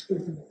baptism.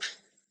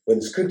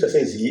 When scripture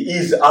says he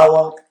is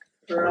our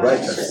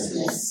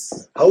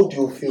righteousness. How do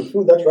you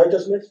fulfill that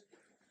righteousness?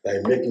 By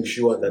making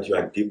sure that you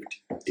are dipped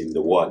in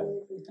the water.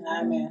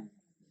 Amen.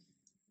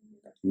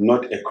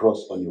 Not a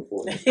cross on your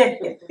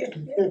forehead.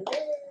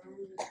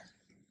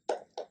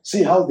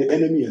 See how the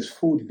enemy has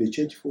fooled the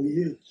church for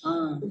years.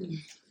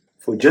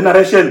 For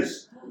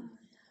generations.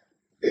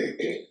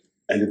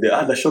 And the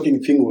other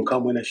shocking thing will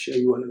come when I share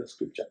you another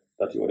scripture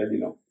that you already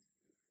know.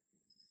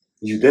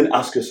 You then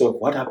ask yourself,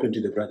 what happened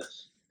to the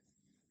brothers?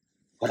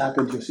 What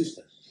happened to your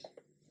sisters?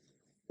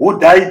 Who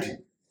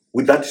died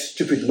with that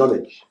stupid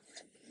knowledge?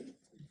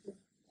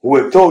 Who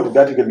were told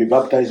that you can be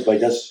baptized by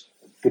just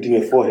putting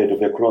a forehead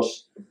of a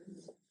cross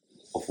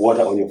of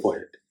water on your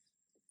forehead?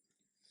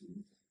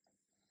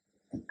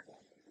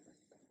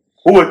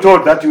 Who were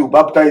told that you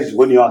baptize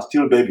when you are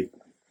still a baby?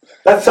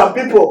 That some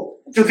people,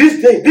 to this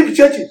day, big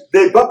churches,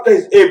 they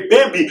baptize a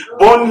baby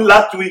born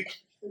last week.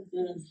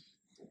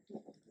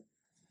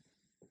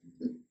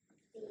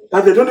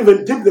 But they don't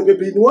even dip the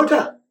baby in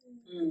water.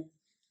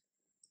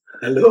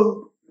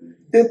 Hello?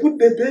 They put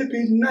the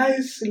baby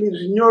nicely,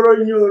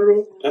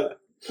 nyoro,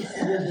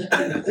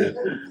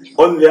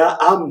 on their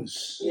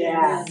arms.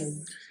 Yes.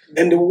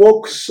 And they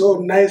walk so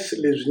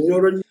nicely,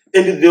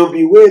 and they'll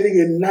be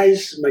wearing a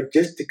nice,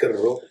 majestic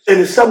robe.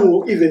 And some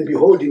will even be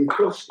holding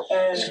crosses,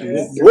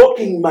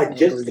 walking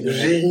majestic.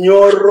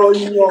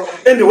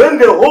 And when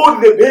they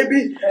hold the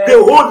baby,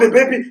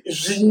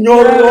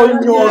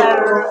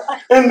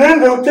 and then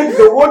they'll take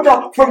the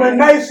water from a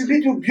nice,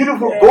 little,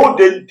 beautiful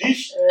golden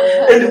dish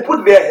and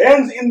put their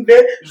hands in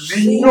there,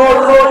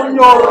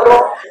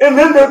 and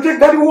then they'll take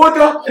that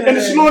water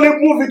and slowly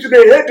move it to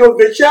the head of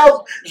the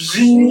child,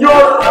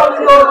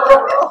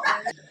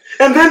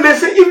 and then they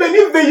say, even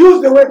if they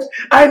use the words,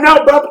 I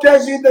now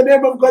baptize you in the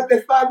name of God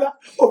the Father,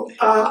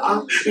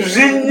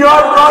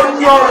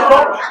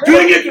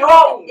 doing it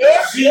wrong.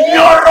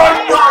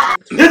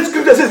 Then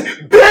scripture says,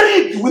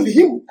 buried with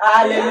him.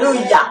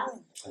 Hallelujah.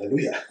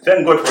 Hallelujah.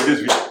 Thank God for this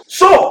video.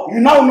 So, you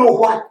now know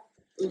what?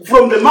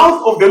 From the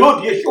mouth of the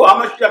Lord Yeshua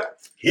HaMashiach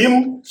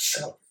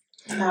himself.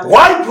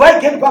 Why do I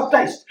get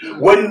baptized?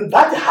 When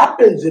that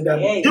happens and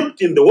I'm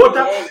dipped in the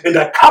water and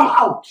I come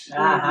out,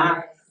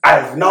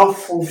 I've now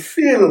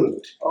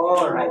fulfilled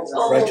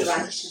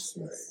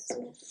righteousness.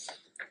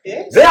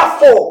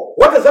 Therefore,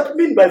 what does that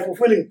mean by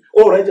fulfilling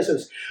all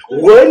righteousness?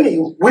 When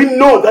we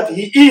know that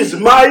he is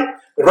my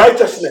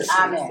righteousness,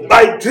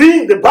 by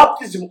doing the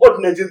baptism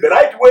ordinance in the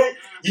right way,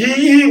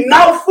 he is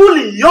now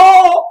fully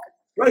your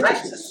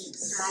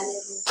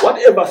righteousness.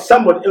 Whatever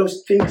somebody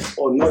else thinks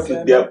or not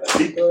is their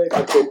big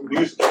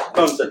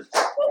nonsense.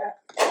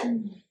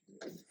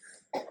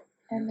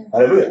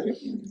 Hallelujah.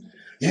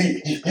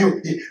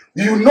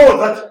 You know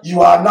that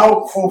you are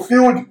now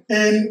fulfilled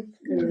in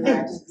him.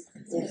 Yes.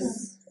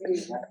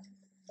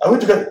 Are we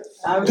together?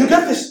 Do you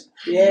get this?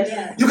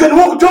 Yes. You can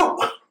walk tall.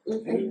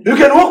 You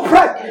can walk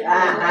pride.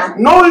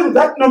 Knowing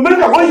that no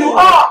matter where you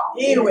are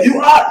his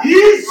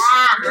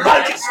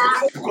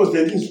righteousness. Because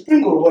they didn't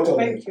sprinkle water on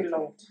you. Thank you,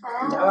 Lord.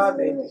 No,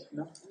 they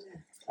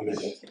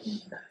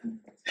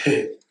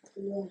did not.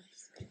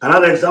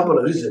 Another example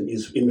of reason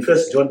is in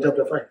 1 John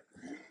chapter 5.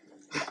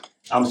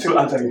 I'm still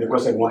answering the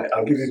question why.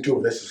 I'll give you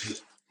 2 verses here.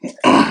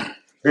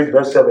 Read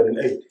verse 7 and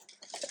 8.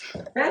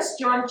 1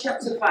 John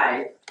chapter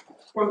 5,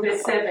 from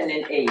verse 7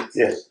 and 8.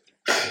 Yes.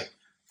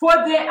 For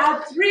there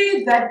are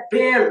 3 that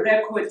bear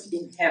record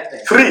in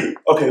heaven. 3.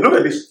 Okay, look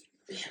at this.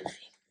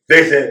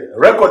 There's a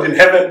record in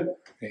heaven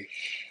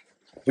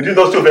between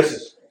those 2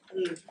 verses.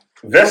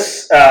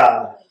 Verse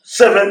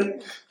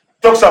 7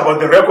 talks about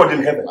the record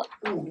in heaven.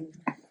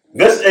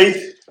 Verse 8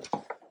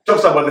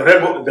 talks about the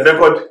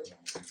record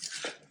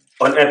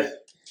on earth?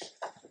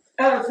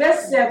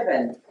 Verse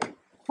 7.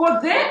 For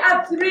there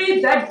are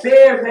three that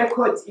bear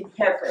record in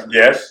heaven.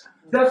 Yes.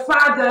 The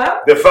Father,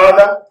 The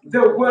Father,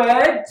 the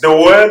Word, the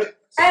Word.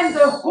 and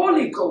the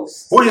Holy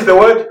Ghost. Who is the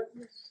Word?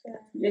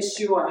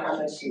 Yeshua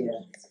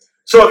HaMashiach.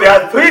 So there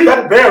are three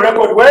that bear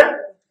record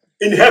where?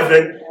 In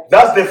heaven.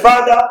 That's the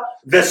Father,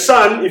 the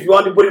Son, if you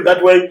want to put it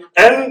that way,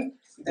 and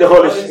the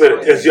Holy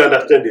Spirit, as you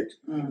understand it.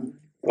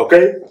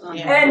 Okay?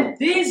 And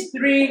these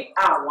three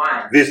are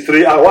one. These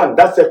three are one.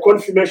 That's a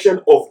confirmation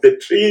of the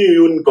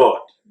triune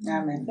God.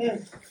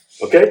 Amen.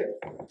 Okay?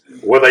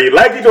 Whether you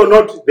like it or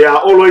not, they are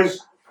always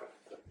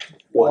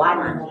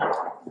one.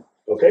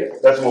 Okay?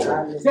 Let's move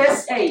on.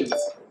 Verse 8.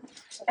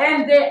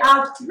 And there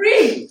are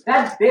three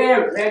that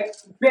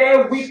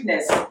bear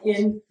witness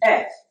in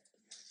earth.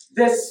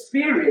 The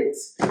Spirit,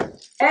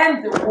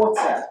 and the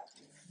water,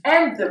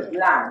 and the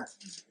blood.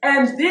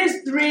 And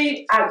these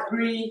three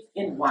agree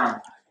in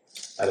one.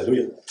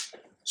 Hallelujah.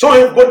 So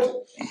we've got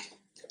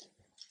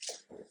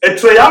a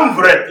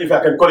triumvirate, if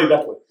I can call it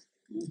that way.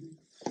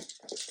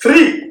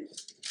 Three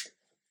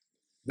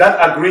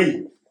that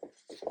agree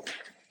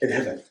in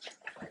heaven.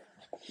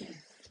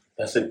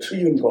 That's a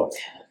triune God.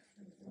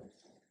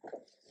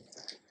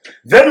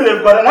 Then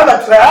we've got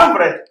another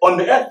triumvirate on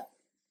the earth.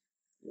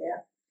 Yeah.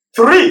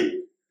 Three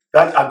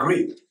that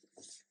agree.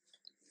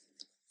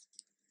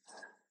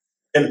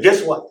 And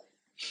guess what?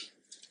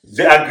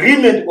 The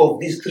agreement of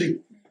these three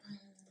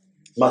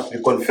must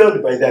be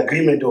confirmed by the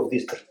agreement of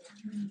these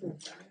three.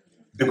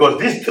 Because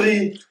these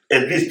three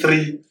and these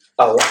three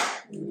are one.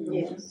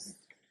 Yes.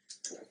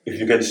 If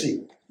you can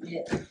see.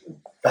 Yeah.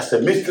 That's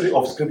the mystery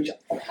of Scripture.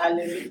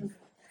 Hallelujah.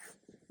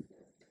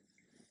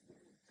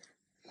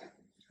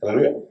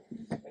 Hallelujah.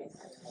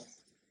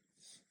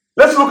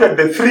 Let's look at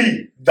the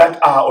three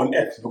that are on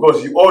earth,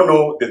 because you all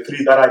know the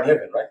three that are in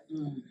heaven, right?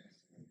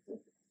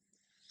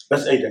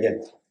 Verse 8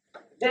 again.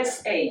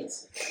 Verse 8.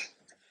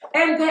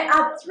 And there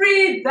are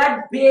three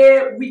that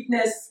bear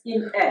witness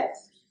in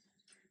earth.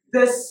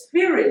 The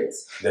Spirit,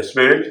 The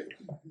Spirit,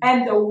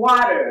 and the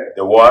water,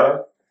 the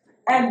water,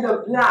 and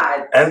the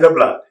blood. and the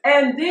blood.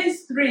 And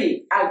these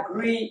three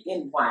agree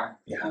in one.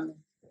 Yeah.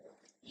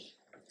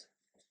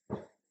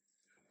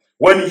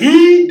 When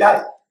he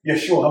died,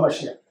 Yeshua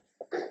HaMashiach.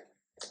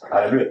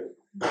 Hallelujah.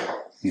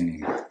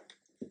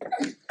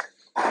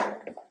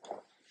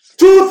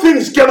 Two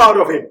things came out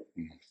of him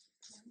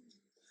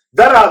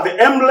that are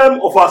the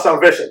emblem of our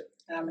salvation.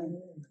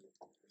 Amen.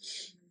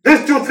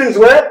 These two things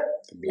were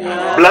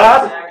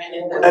blood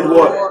and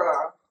water.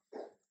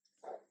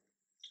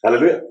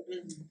 Hallelujah.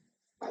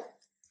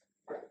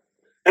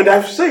 And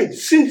I've said,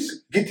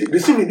 since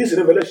receiving this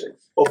revelation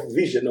of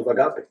vision of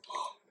agape,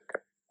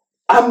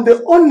 I'm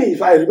the only,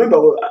 if I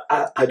remember,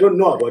 I don't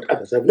know about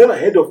others. I've never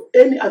heard of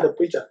any other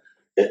preacher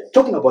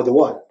talking about the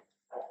word.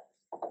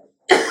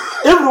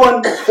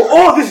 Everyone, for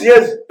all these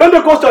years,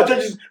 Pentecostal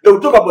churches, they will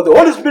talk about the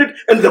Holy Spirit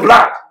and the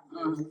blood.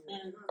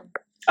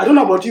 I don't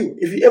know about you.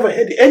 If you ever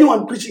heard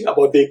anyone preaching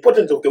about the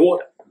importance of the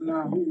water,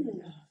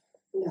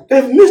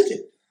 they've missed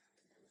it.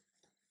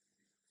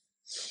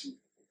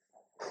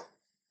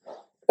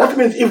 That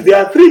means if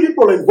there are three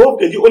people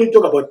involved and you only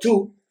talk about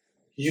two,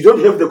 you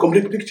don't have the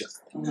complete picture.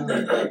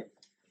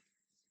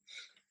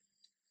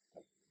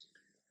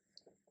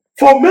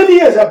 For many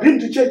years I've been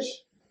to church.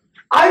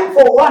 I,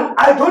 for one,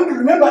 I don't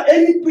remember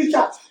any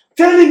preacher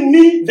telling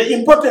me the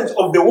importance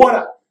of the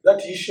water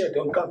that he shared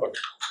on Calvary.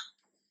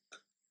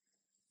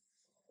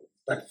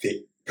 But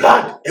the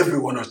blood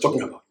everyone was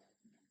talking about.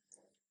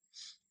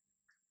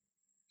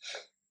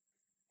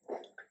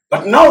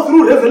 But now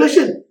through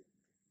revelation,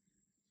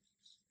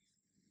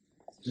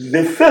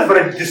 the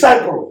favorite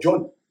disciple,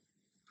 John,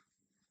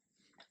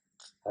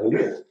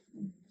 hallelujah,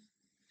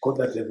 got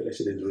that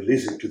revelation and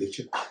released it to the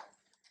church.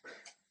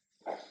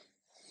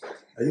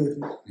 Are you with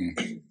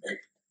me?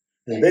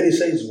 And then he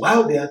says,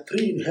 while there are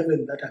three in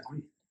heaven that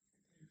agree,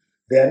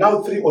 there are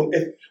now three on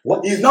earth.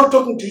 What he's now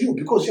talking to you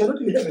because you're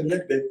not in heaven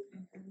yet, babe.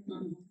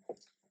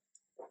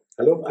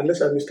 Hello?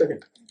 Unless I'm mistaken.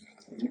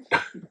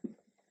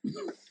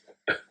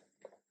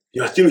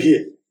 You are still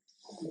here.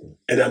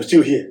 And I'm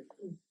still here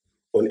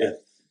on earth.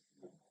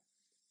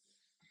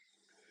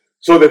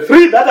 So the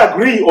three that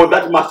agree or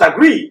that must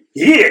agree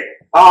here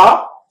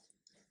are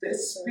The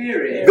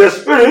Spirit, the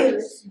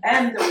Spirit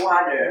and the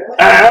water,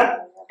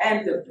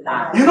 and the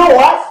blood. you know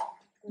what?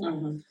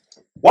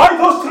 Why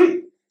those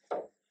three?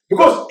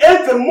 Because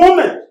at the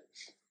moment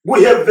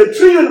we have the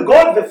triune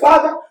God the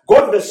Father,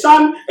 God the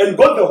Son, and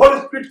God the Holy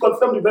Spirit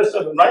confirmed in verse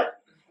 7, right?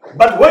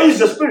 But where is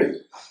the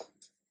Spirit?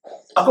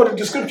 According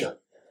to Scripture.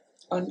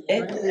 On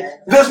earth.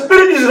 The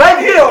Spirit is right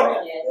here.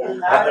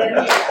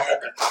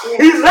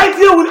 He's right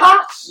here with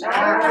us.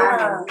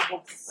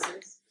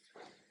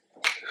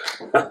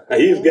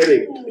 He's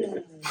getting it.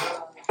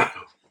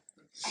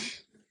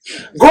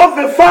 God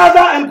the Father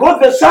and God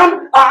the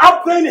Son are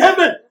up there in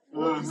heaven.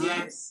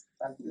 Yes.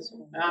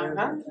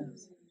 Amen.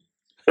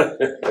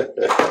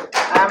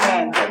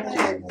 Amen.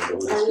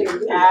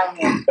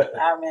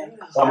 Amen.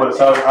 Somebody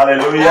shout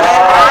hallelujah.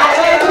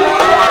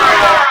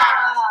 Hallelujah.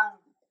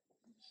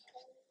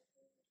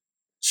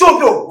 So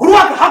the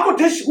Ruach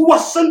HaKodesh, who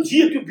was sent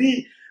here to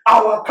be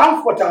our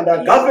comforter and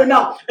our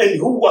governor, and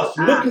who was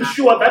making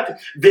sure that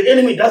the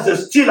enemy doesn't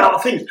steal our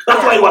things.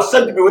 That's why he was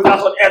sent to be with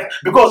us on earth,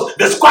 because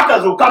the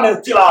squatters will come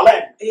and steal our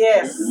land.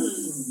 Yes.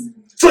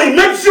 So he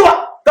made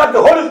sure that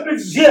the Holy Spirit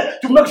is here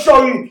to make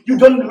sure you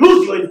don't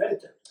lose your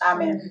inheritance.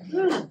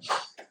 Amen.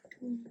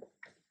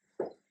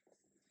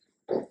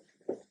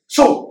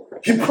 So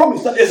he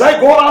promised that as I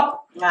go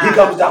up, he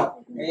comes down.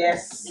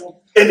 Yes.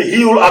 And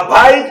he will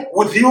abide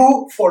with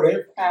you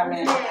forever.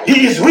 Amen.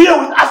 He is here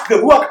with us, the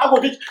Ruach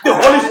HaKodesh, the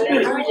Holy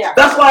Spirit. Hallelujah.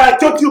 That's why I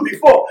told you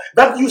before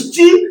that you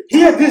still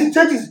hear these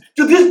churches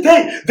to this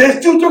day. They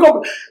still talk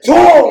about,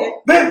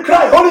 so they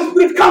cry, Holy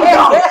Spirit, come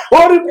down.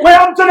 Holy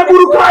Spirit,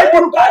 cry.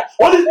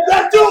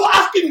 They're still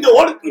asking the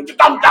Holy Spirit to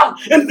come down,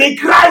 and they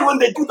cry when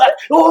they do that.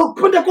 Oh,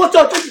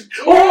 Pentecostal churches.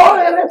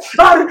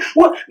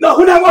 Now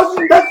when I was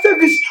in that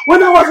service,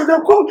 when I was at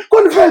the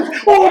conference,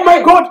 oh my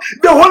God,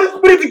 the Holy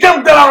Spirit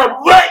came down.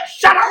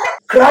 Shut up!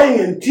 Crying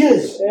in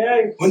tears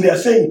when they are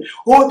saying,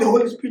 oh, the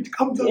Holy Spirit,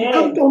 come down,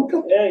 come down,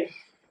 come down.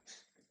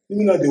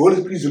 You know, the Holy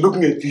Spirit is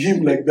looking at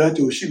him like that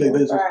or she like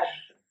that. So,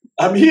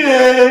 I'm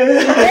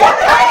here.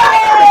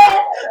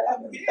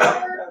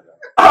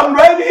 I'm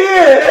right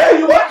here.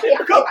 You want me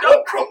to come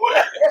down from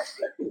where?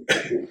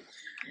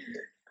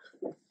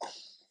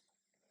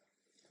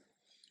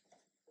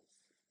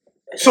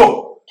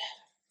 So,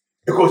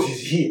 because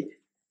he's here,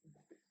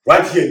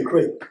 right here in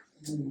Ukraine,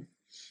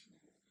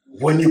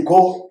 when you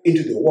go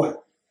into the water,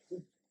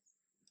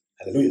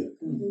 hallelujah,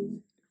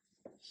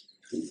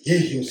 he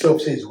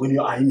himself says, when you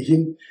are in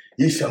him,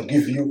 he shall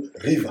give you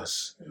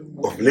rivers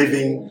of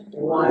living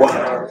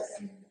water.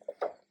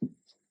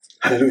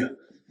 Hallelujah.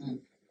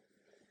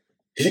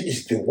 He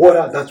is the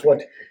water. That's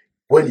what,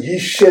 when he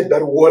shed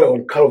that water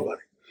on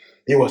Calvary,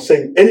 he was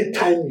saying,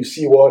 anytime you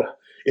see water,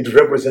 it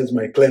represents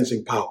my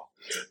cleansing power.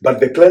 But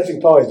the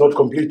cleansing power is not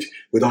complete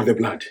without the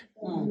blood.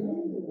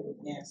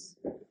 Yes.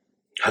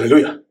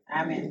 Hallelujah.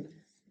 Amen.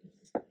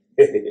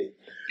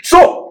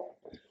 So,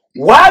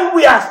 while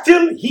we are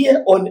still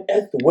here on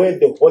earth where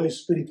the Holy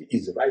Spirit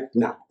is right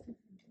now,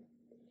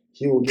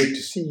 he will get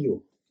to see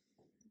you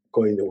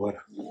go in the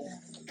water.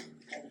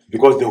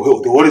 Because the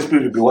Holy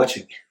Spirit will be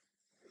watching.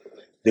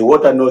 The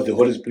water knows the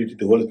Holy Spirit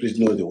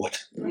knows the water.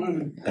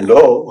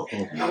 Hello?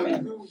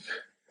 Amen.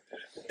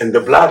 And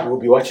the blood will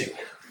be watching.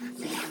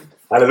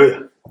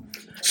 Hallelujah.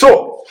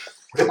 So,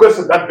 the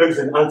question that begs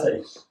an answer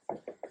is,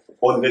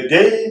 on the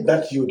day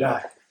that you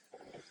die,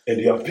 and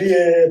you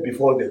appear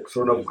before the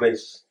throne of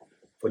grace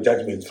for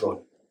judgment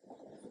throne,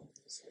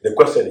 the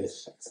question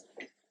is,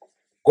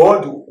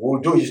 God will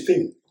do his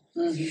thing.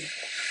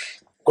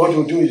 God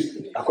will do his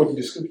thing according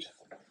to scripture.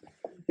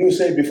 He will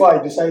say, before I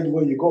decide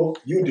where you go,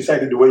 you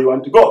decided the way you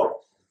want to go.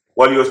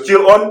 While you're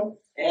still on,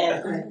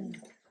 it's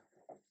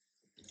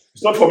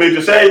not for me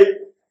to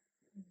say,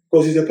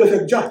 because he's a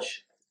perfect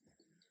judge.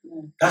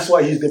 That's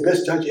why he's the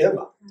best judge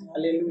ever.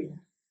 Hallelujah.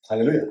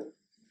 Hallelujah.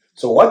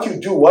 So what you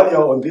do while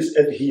you're on this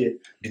earth here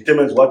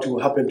determines what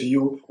will happen to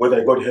you, whether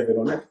you go to heaven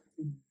or not.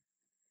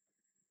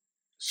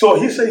 So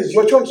he says,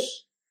 your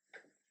choice.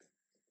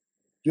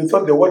 You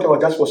thought the water was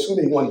just for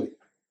swimming only.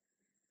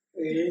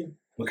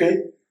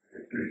 Okay?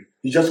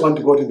 You just want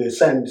to go to the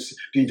sand,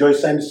 to enjoy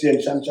sand, sea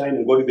and sunshine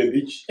and go to the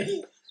beach.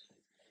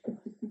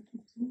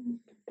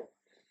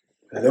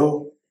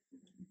 Hello?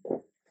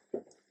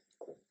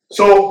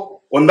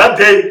 So, on that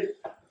day,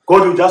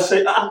 God will just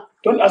say,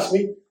 don't ask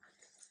me.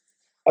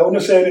 I will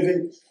not say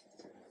anything.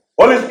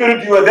 Holy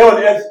Spirit, you were there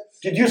on earth.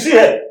 Did you see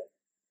her?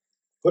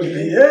 God will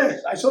say,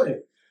 yes, I saw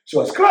her. She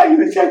was crying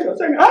in the church. She was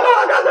saying, hello,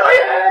 God, oh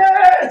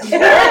yes.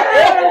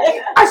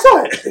 I saw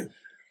her.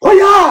 Oh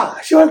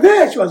yeah, she was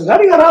there. She was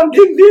running around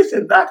doing this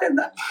and that and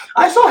that.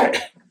 I saw her.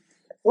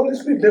 Holy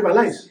Spirit never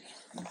lies.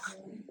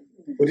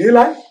 Would he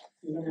lie?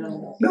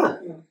 No.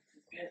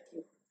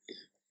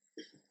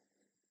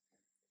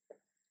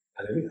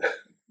 Hallelujah.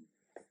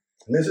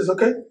 And this is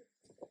okay.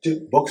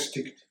 Box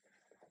ticked.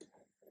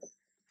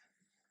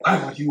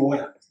 Why would you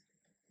water?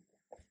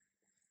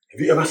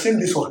 Have you ever seen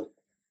this one?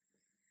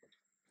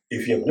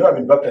 If you have never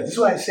been baptized, this is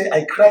why I say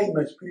I cry in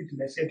my spirit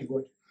and I say to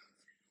God,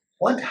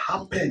 what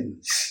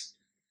happens?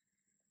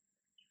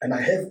 And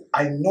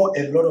I know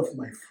a lot of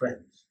my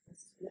friends.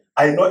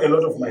 I know a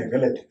lot of my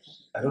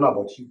relatives. I don't know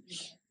about you.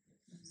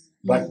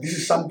 But this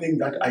is something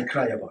that I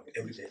cry about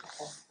every day.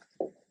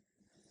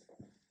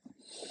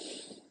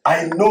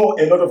 I know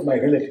a lot of my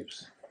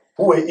relatives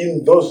who were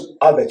in those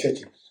other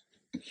churches,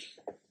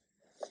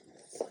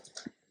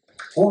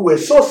 who were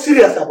so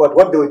serious about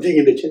what they were doing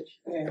in the church.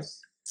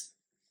 Yes.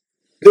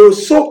 They were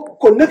so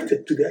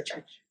connected to their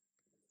church.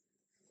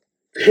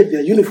 They had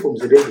their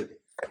uniforms and everything.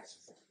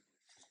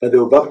 But they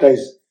were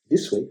baptized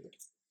this way.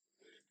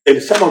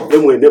 And some of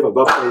them were never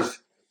baptized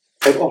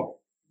at all.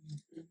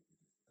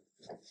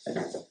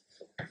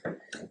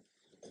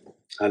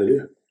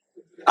 Hallelujah.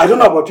 I don't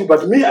know about you,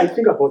 but me, I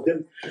think about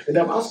them. And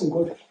I'm asking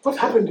God, what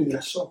happened to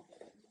their soul?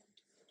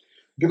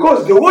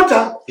 Because the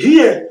water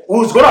here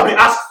was going to be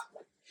asked,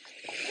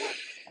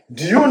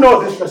 do you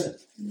know this person?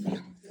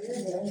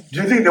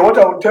 Do you think the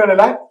water will tell a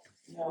lie?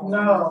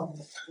 No.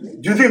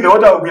 Do you think the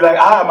water will be like,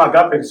 I'm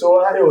agape,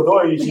 so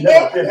although she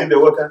never appeared in the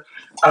water,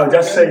 I'll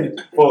just say,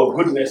 for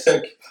goodness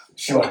sake,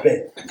 she was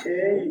there,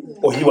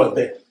 or he was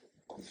there.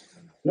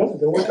 No,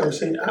 the water will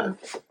say,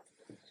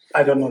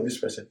 I don't know this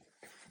person.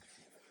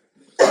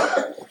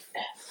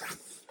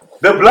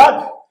 The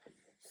blood,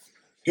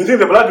 do you think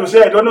the blood will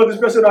say, I don't know this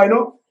person, I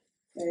know?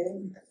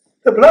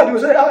 The blood will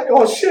say,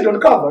 oh, shit, on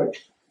Calvary.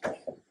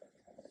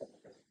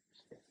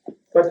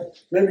 But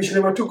maybe she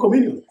never took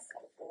communion.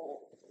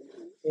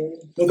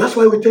 No, that's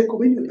why we take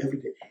communion every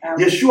day.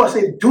 Yeshua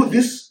said, do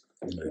this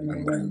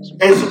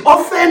as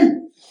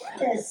often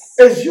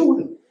as you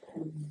will,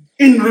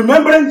 in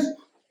remembrance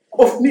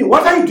of me.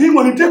 What are you doing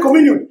when you take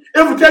communion?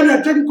 Every time you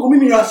are taking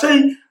communion, you are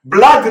saying,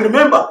 blood,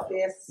 remember.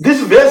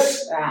 This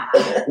verse,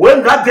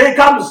 when that day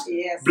comes,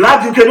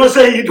 blood, you cannot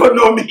say you don't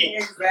know me.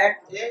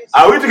 Exactly.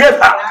 Are we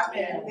together?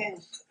 Amen.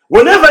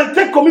 Whenever you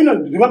take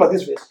communion, remember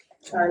this verse.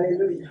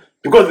 Hallelujah.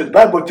 Because the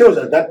Bible tells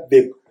us that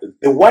the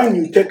wine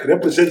you take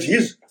represents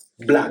his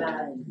blood.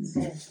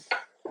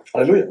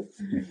 Hallelujah.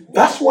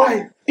 That's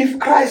why if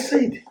Christ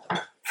said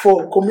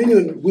for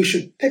communion we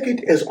should take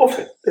it as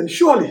often, then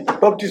surely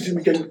baptism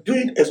we can do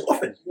it as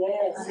often.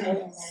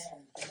 Yes.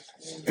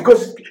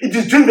 Because it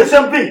is doing the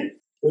same thing.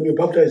 When you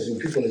baptize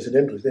people as an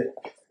entrance there.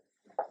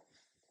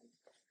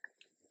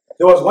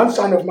 There was one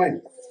son of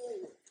mine.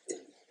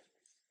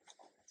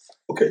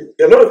 Okay,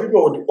 a lot of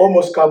people would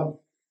almost come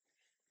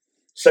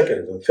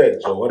seconds or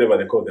thirds or whatever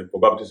they call them for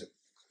baptism.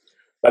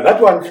 But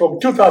that one from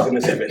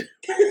 2007.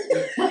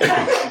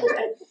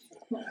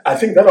 I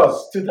think that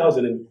was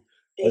 2000.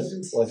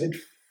 Was it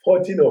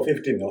 14 or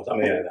 15 or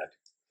something like that?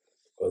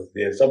 Because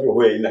there are some people who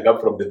were in the gap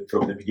from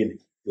the beginning.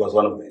 He was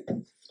one of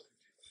them.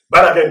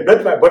 But I can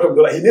bet my bottom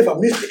dollar, he never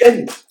missed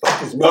any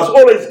baptism. He was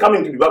always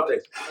coming to be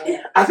baptized.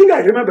 I think I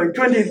remember in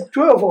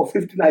 2012 or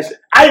 15,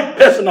 I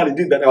personally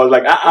did that. I was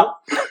like,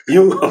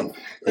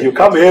 you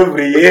come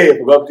every year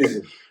for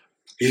baptism.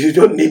 You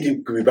don't need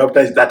to be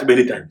baptized that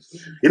many times.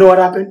 You know what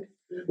happened?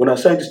 When I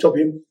was trying to stop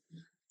him,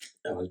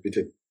 I was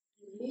beaten.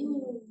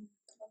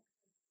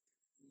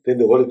 Then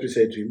the Holy Spirit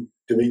said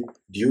to me,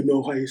 do you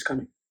know why he's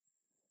coming?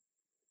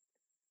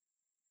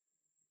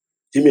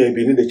 Jimmy had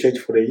been in the church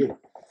for a year.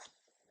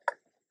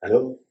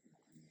 Hello?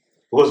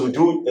 Because we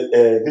do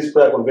this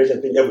prayer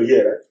convention thing every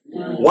year,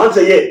 right? Once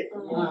a year.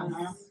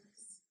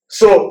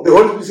 So the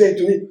Holy Spirit said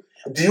to me,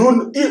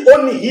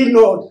 only he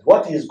knows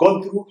what he's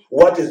gone through,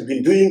 what he's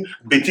been doing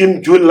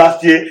between June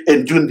last year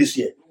and June this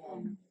year.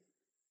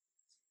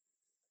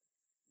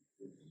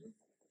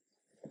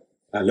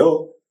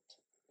 Hello?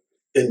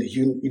 And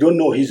you don't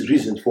know his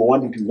reasons for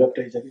wanting to be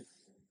baptized again.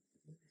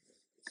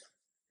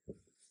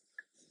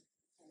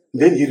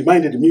 Then he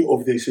reminded me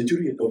of the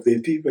centurion, of the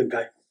Ethiopian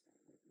guy,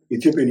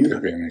 Ethiopian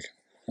eunuch.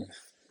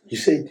 He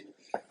said,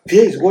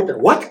 there is water.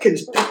 What can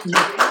stop me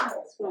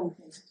from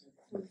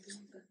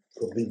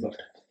being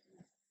baptized?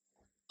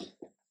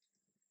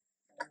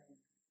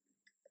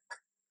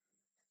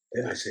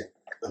 Then I said,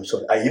 I'm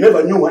sorry. I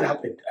never knew what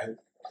happened.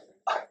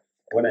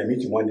 When I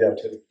meet him one day, I'll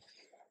tell you.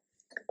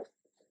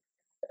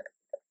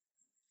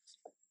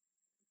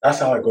 That's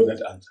how I got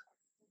that answer.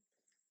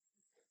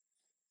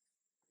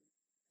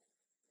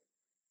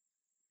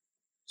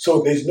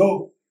 So there's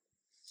no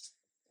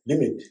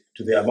limit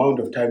to the amount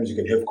of times you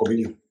can have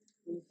communion.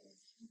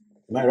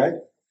 Am I right?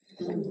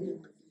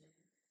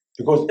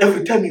 Because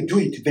every time you do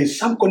it, there's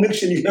some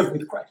connection you have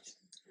with Christ,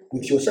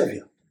 with your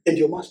Savior and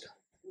your Master.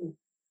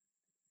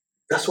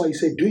 That's why he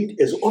said, do it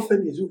as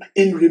often as you,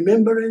 in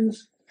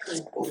remembrance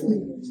of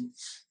me.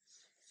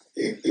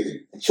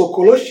 So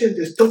Colossians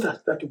has taught us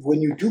that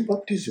when you do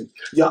baptism,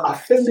 you are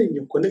affirming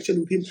your connection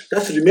with him.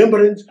 That's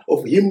remembrance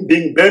of him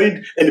being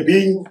buried and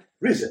being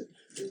risen.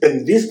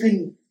 And this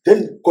thing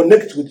then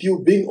connects with you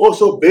being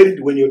also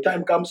buried when your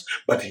time comes,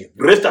 but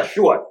rest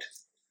assured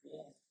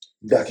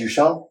that you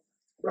shall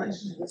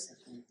rise.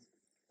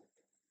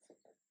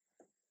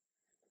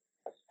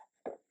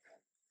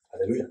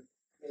 Hallelujah.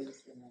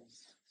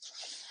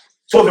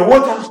 So the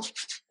water,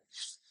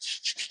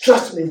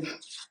 trust me,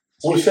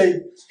 will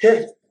say,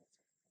 hey,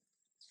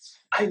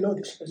 I know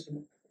this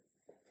person.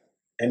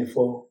 And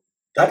for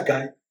that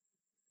guy,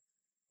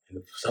 and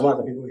for some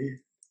other people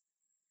here,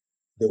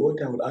 the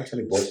water will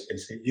actually boast and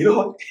say, you know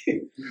what?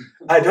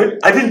 I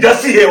didn't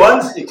just see her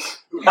once.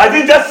 I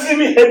didn't just see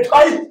me her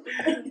twice.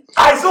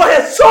 I saw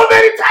her so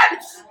many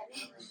times.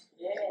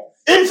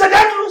 In St.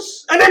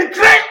 Andrews and then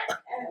Craig.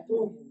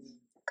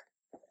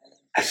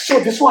 I saw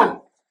this one.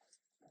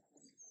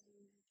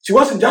 She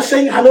wasn't just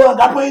saying hello,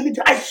 agape.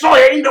 I saw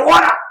her in the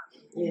water.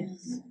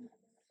 Yes.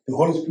 The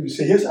Holy Spirit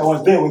said, yes, I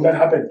was there when that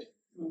happened.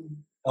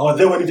 I was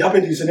there when it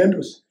happened in St.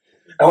 Andrews.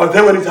 I was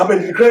there when it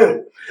happened in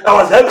Craig. I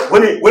was there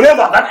whenever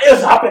that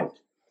else happened.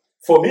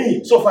 For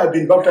me, so far I've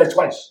been baptized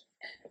twice.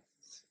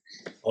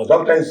 I was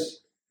baptized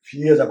a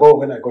few years ago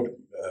when I got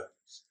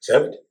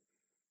saved.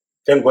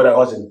 Thank God I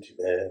wasn't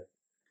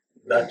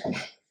that.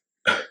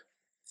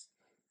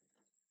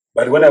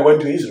 But when I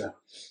went to Israel,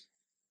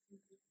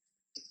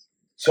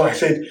 so I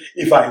said,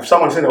 if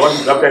someone said I want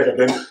to be baptized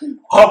again,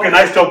 how can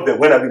I stop them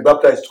when I've been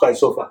baptized twice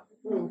so far?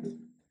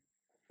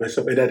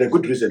 myself, and I had a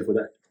good reason for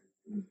that.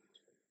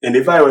 And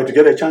if I were to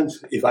get a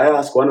chance, if I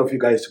ask one of you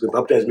guys to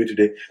baptize me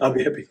today, I'll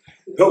be happy.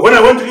 But when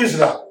I went to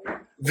Israel,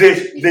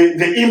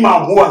 the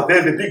imam who was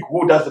there, the big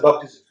who does the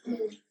baptism,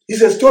 he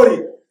said,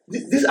 story,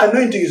 this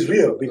anointing is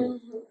real.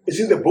 It's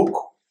in the book.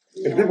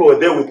 And people were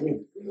there with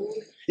me.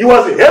 He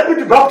was happy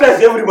to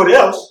baptize everybody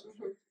else,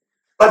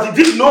 but he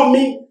didn't know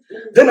me.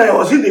 Then I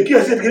was in the queue.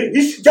 I said,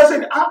 he just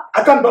said,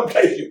 I can't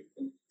baptize you.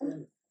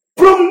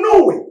 From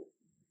nowhere.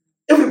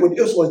 Everybody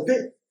else was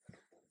there.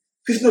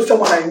 This is not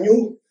someone I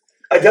knew.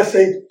 I just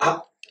said, I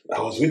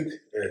was with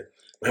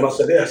my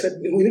master there. I said,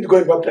 we need to go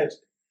and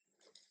baptize.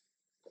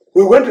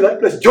 We went to that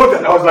place,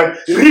 Jordan. I was like,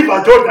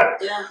 River Jordan,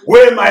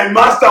 where my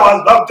master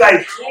was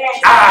baptized.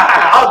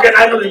 How can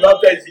I not be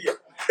baptized here?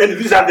 And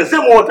these are the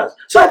same waters.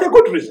 So I had a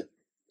good reason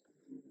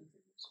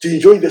to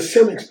enjoy the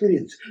same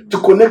experience, to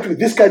connect with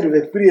this kind of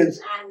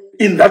experience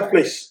in that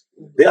place.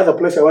 The other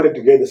place I wanted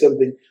to get the same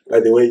thing, by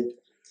the way,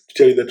 to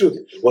tell you the truth,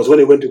 was when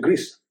I went to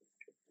Greece.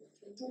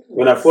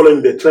 When I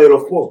followed the trail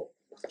of Paul.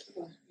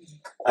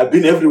 I've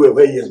been everywhere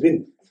where he has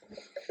been.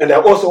 And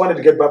I also wanted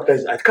to get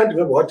baptized. I can't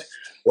remember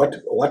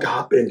what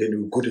happened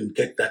and we couldn't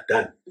get that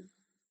done.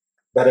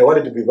 But I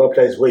wanted to be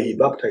baptized where he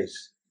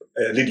baptized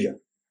Lydia.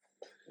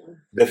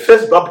 The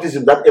first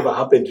baptism that ever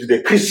happened to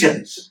the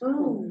Christians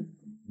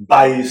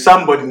by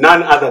somebody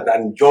none other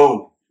than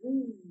John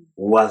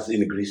was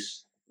in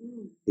Greece,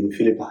 in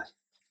Philippi.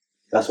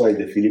 That's why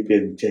the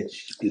Philippian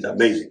church is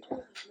amazing.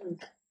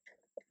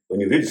 When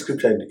you read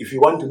scripture, if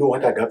you want to know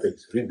what agape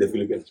is, read the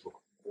Philippians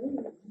book.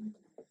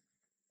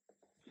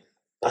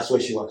 That's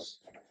where she was.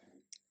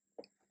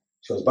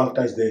 She was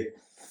baptized there.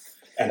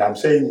 And I'm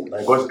saying,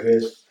 by God's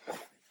grace,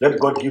 let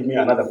God give me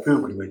another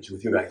pilgrimage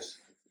with you guys.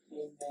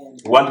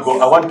 I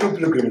want 2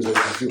 pilgrimages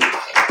with you.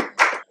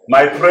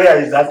 My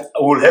prayer is that I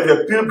will have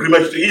a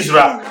pilgrimage to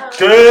Israel.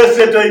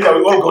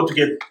 We all go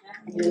together.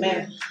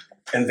 Amen.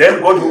 And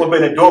then God will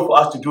open a door for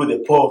us to do the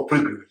Paul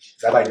pilgrimage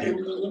that I did.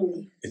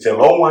 It's a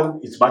long one.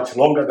 It's much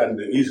longer than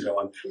the Israel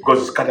one because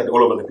it's scattered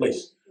all over the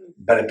place.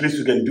 But at least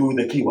we can do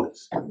the key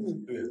ones.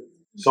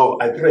 So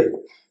I pray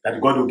that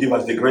God will give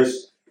us the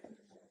grace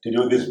to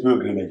do these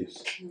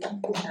pilgrimages.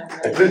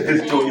 At least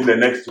these 2 in the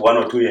next 1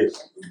 or 2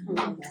 years.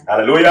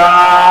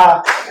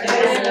 Hallelujah!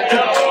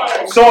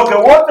 So the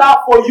water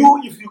for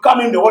you, if you come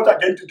in the water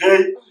again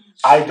today,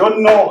 I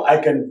don't know. I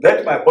can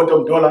bet my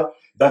bottom dollar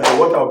that the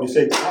water will be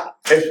saying,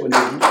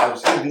 I've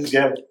seen this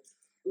girl.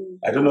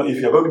 I don't know if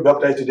you're going to be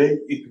baptized today,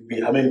 it will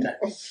be how many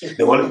times?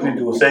 The Holy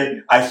Spirit will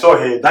say, I saw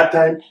her that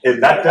time,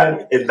 and that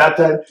time, and that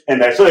time,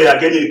 and I saw her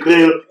again in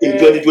Creole in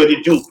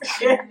 2022.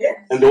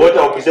 And the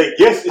water will be saying,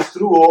 yes, it's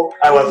true, oh,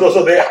 I was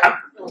also there.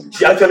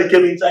 She actually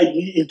came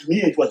into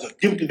me, it was a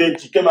gift then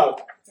she came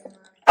out.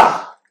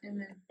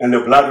 And the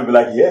blood will be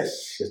like,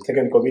 yes, she's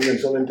taken communion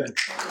so many times.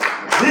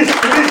 These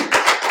 3,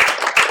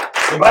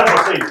 the Bible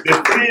says, the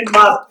 3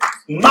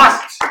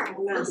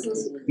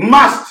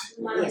 must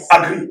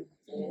agree.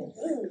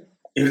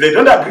 If they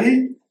don't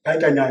agree,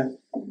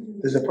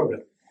 there's a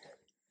problem.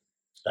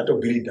 That will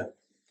be that.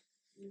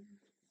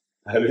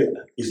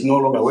 It's no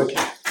longer working.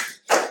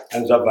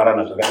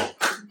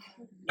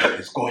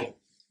 It's gone.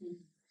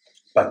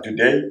 But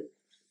today,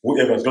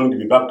 whoever is going to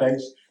be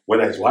baptized,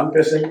 whether it's 1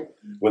 person,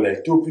 whether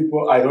it's 2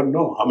 people, I don't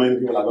know how many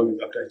people are going to be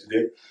baptized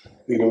today.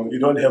 You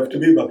don't have to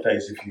be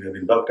baptized if you have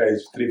been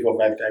baptized 3, 4,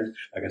 5 times,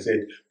 like I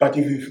said. But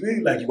if you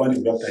feel like you want to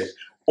be baptized,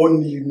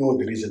 only you know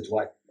the reasons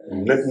why.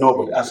 Let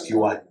nobody ask you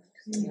why.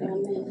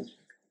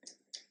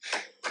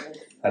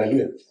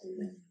 Hallelujah.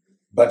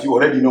 But you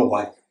already know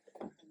why.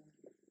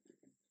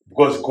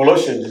 Because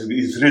Colossians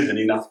is reason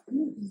enough.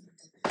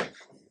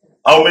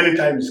 How many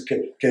times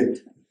can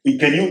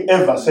you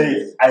ever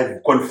say,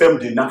 I've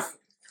confirmed enough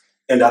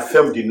and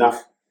affirmed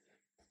enough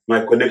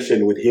my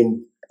connection with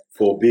him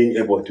for being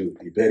able to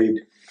be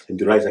buried and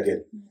to rise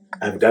again?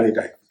 I've done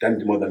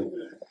it more than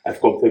I've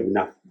confirmed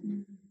enough.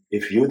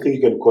 If you think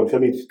you can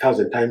confirm it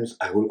 1,000 times,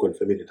 I will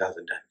confirm it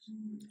 1,000 times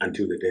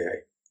until the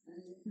day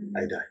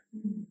I die.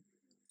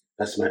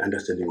 That's my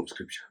understanding of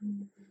scripture.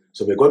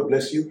 So may God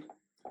bless you.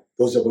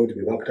 Those who are going to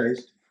be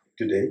baptized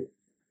today,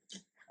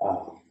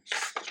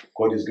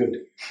 God is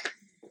good.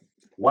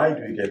 Why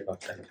do we get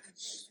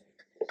baptized?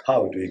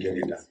 How do we get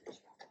it done?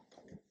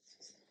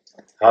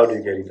 How do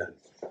you get it done?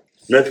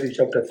 Matthew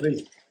chapter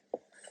 3,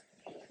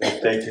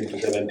 verse 18 to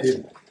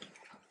 17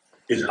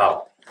 is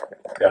how.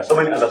 There are so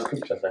many other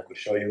scriptures I could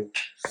show you,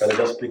 but I'll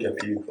just pick a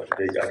few for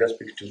today. I'll just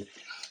pick 2.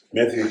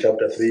 Matthew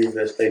chapter 3,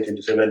 verse 18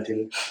 to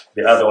 17.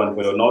 The other one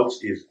for your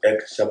notes is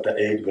Acts chapter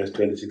 8, verse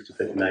 26 to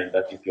 39.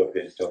 That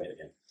Ethiopian story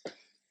again.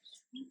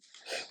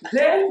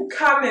 Then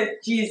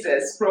cometh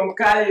Jesus from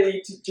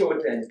Galilee to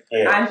Jordan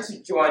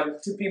unto John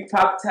to be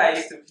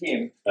baptized of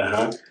him.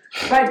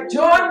 But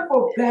John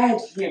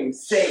forbade him,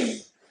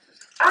 saying,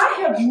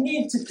 I have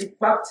need to be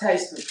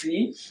baptized of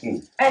thee,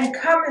 and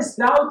comest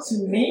thou to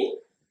me?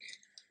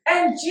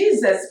 And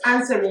Jesus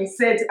answering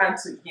said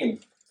unto him,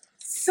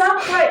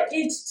 Suffer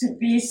it to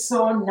be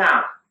so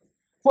now,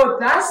 for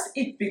thus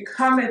it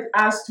becometh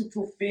us to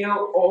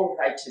fulfill all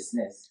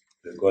righteousness.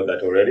 We got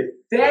that already.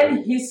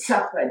 Then he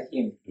suffered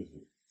him.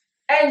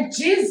 And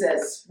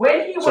Jesus,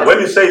 when he was... So when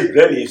he says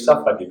then he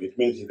suffered him, it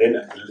means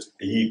then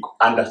he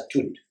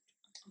understood.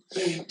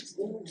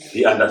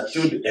 He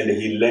understood and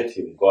he let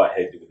him go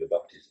ahead with the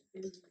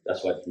baptism.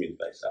 That's what it means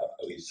by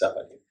he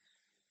suffered him.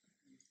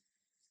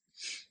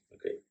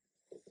 Okay.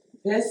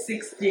 Verse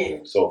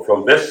 16. So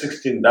from verse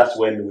 16, that's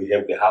when we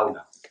have the how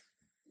now.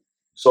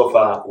 So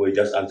far, we're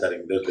just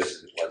answering those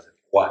verses. It was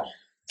what,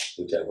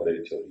 which I've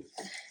already told you.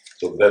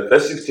 So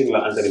verse 16, we're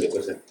answering the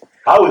question,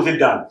 how is it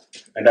done?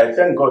 And I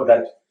thank God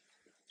that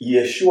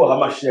Yeshua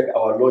HaMashiach,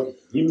 our Lord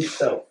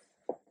himself,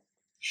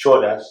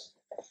 showed us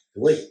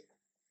the way.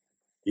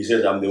 He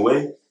says, I'm the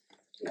way,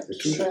 the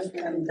truth.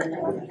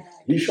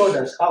 He showed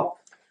us how.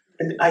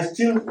 And I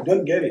still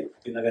don't get it,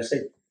 like I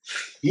said.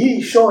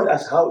 He showed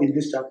us how in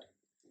this chapter.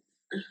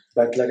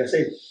 But like I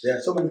said, there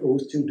are so many people who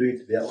still do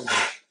it their own way.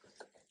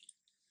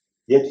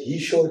 Yet he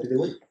showed the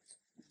way.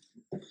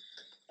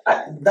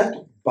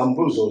 That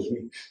bamboozles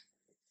me.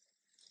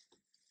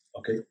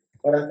 Okay,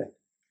 what happened?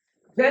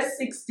 Verse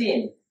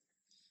 16.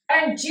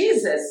 And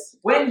Jesus,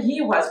 when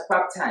he was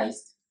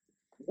baptized,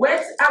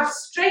 went up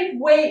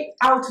straightway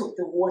out of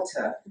the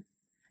water.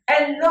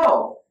 And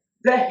lo,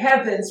 the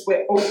heavens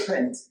were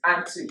opened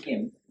unto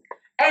him.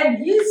 And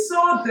he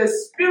saw the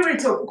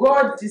Spirit of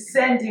God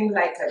descending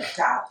like a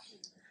dove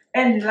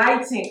and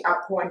lighting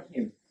upon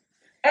him.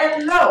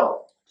 And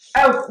lo,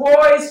 a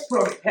voice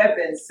from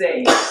heaven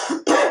saying,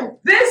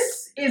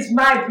 This is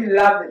my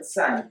beloved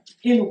Son,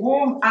 in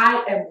whom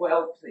I am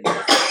well pleased.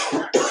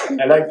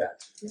 I like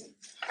that.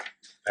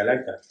 I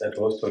like that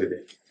whole story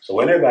there. So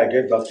whenever I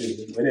get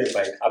baptism, whenever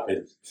it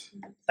happens,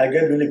 I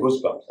get really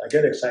goosebumps. I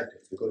get excited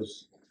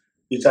because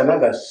it's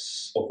another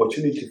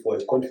opportunity for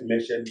a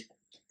confirmation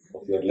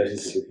of your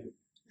relationship with him.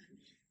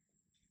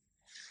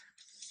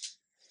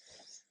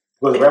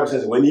 Because the Bible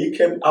says when he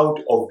came out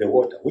of the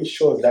water, which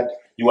shows that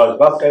he was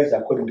baptized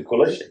according to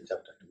Colossians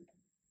chapter 2.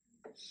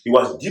 He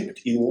was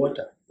dipped in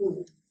water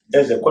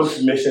as a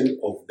confirmation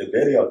of the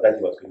burial that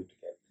he was going to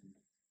get.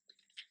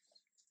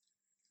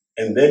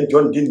 And then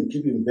John didn't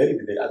keep him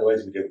buried there,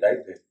 otherwise he would have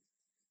died there.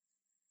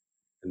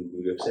 And we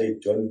would have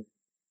said John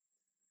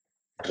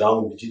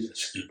drowned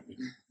Jesus.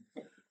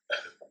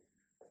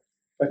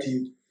 But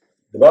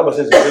the Bible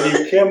says when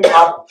he came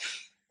up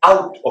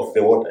out of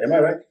the water, am I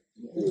right?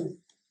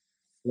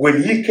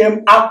 When he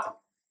came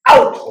up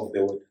out of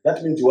the water,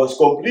 that means he was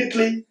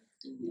completely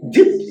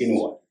dipped in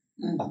water,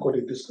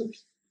 according to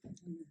Scripture.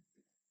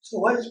 So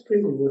why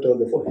sprinkle water on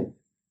the forehead?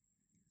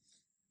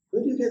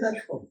 Where do you get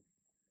that from?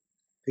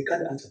 They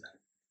can't answer that.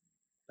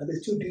 But they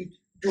still do it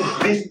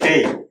to this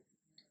day.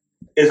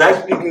 As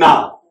I speak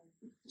now,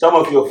 some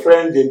of your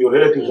friends and your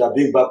relatives are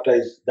being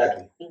baptized that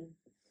way.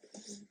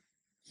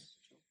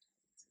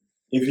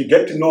 If you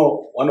get to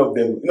know one of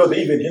them,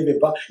 they even have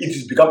it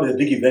has become a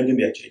big event in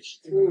their church.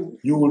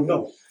 You will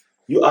know.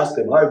 You ask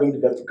them, how are you going to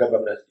get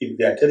baptized? If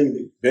they are telling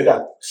you,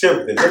 better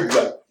save them.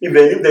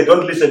 Even if they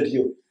don't listen to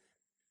you,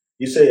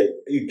 you say,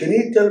 can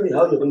you tell me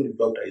how you're going to be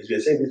baptized? They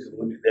say this is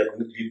going to, they're going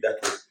to do it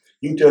that way.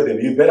 You tell them,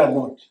 you better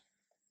not.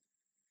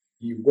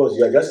 Because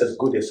you are just as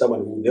good as someone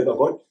who never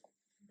got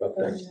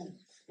baptized.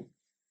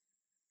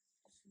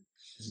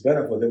 It's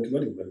better for them to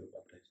not even be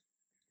baptized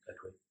that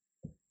way.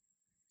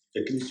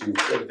 At least you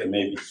tell them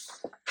maybe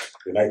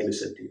they might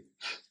listen to you.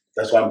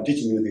 That's why I'm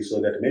teaching you this, so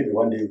that maybe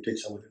one day you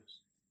teach someone else.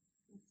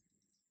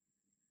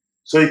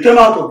 So he came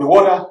out of the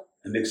water,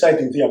 and the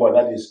exciting thing about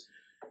that is,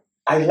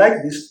 I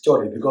like this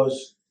story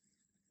because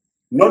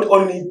not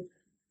only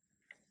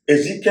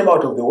as he came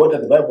out of the water,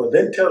 the Bible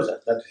then tells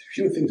us that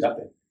few things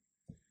happened.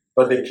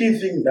 But the key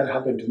thing that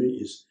happened to me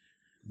is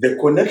the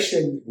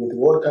connection with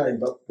water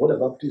and water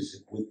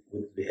baptism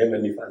with the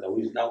Heavenly Father, who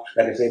is now,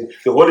 like I said,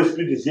 the Holy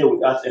Spirit is here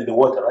with us and the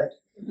water, right?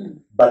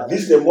 But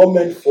this is the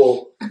moment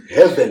for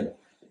heaven.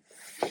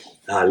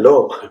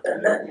 Hello.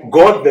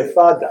 God the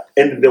Father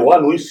and the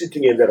one who is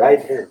sitting in the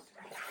right hand.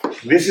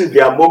 This is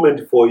their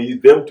moment for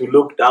them to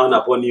look down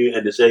upon you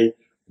and say,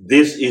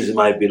 this is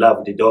my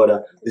beloved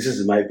daughter. This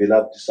is my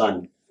beloved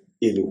son,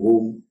 in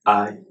whom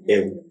I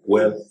am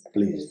well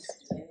pleased.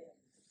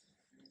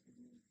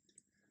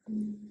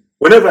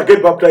 Whenever I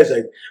get baptized,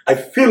 I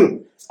feel,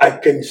 I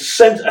can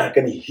sense, I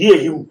can hear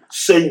him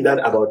saying that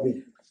about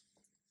me.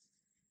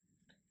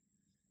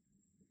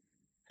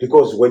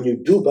 Because when you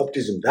do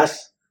baptism,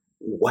 that's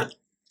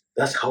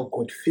how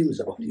God feels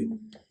about you.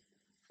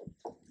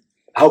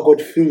 How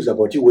God feels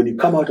about you when you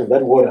come out of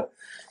that water.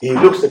 He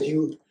looks at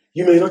you.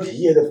 You may not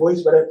hear the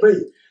voice, but I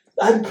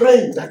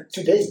pray that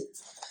today,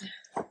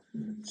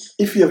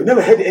 if you have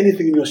never heard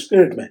anything in your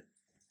spirit, man,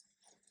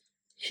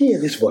 hear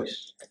this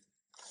voice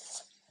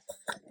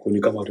when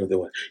you come out of the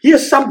water. Hear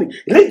something.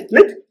 Let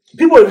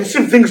people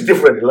receive things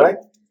differently, right?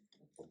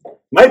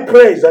 My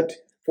prayer is that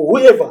for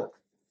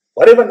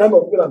whatever number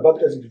of people are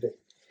baptizing today,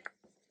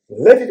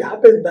 let it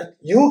happen that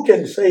you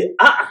can say,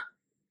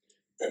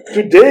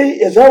 today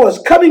as I was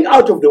coming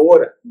out of the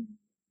water,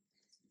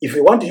 if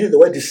you want to use the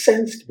word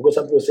sensed, because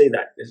some people say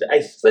that, they say,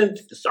 I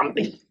sensed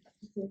something.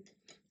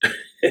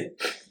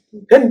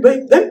 then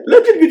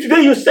let it be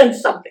today you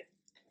sense something.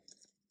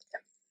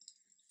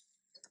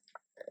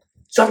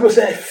 Some people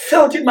say, I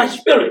felt in my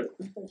spirit.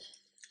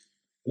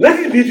 Let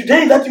it be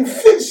today that you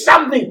feel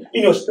something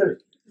in your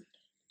spirit.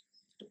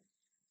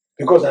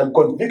 Because I'm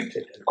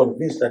convicted and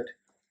convinced that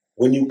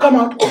when you come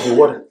out of the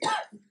water,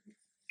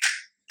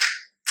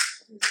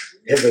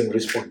 heaven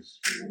responds.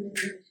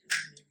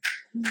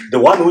 The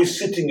one who is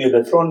sitting in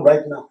the throne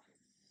right now.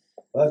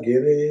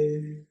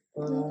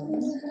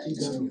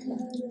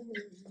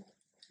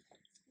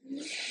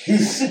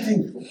 He's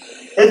sitting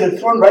at the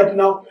throne right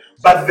now.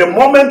 But the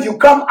moment you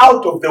come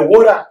out of the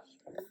water,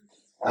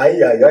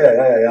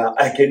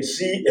 I can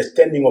see a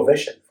standing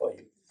ovation for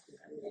you.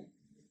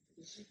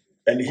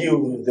 And he,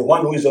 the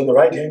one who is on the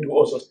right hand, will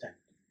also stand.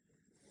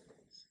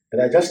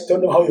 And I just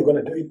don't know how you're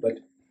going to do it, but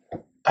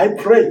I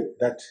pray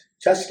that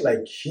just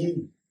like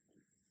he,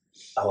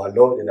 our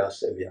Lord and our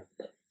Savior,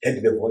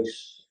 heard the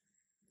voice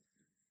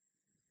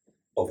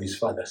of his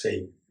Father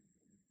saying,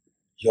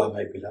 you are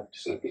my beloved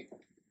Son.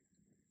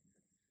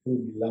 We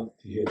would love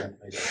to hear that,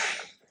 my Lord.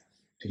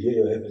 To hear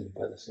your Heavenly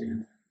Father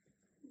saying,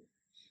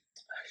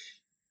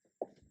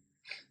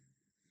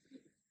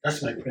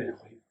 that's my prayer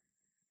for you.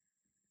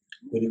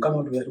 When you come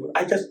out of that word,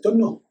 I just don't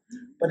know,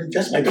 but it's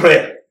just my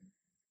prayer.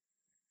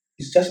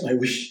 It's just my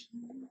wish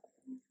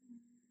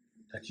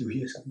that you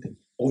hear something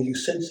or you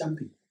sense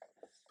something.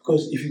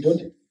 Because if you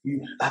don't,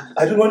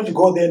 I don't want you to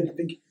go there and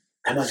think,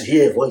 I must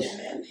hear a voice.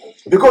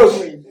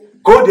 Because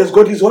God has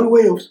got his own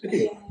way of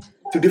speaking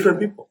to different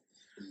people.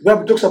 The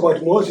Bible talks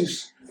about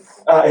Moses,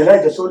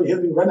 Elijah,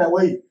 having run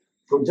away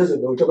from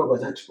Jezebel. We'll talk about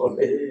that.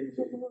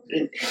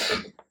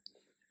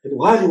 And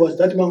while he was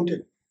that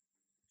mountain,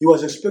 he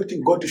was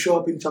expecting God to show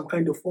up in some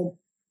kind of form.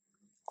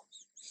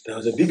 There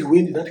was a big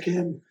wind that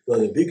came. There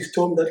was a big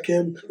storm that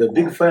came. There was a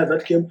big fire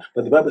that came.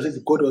 But the Bible says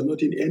God was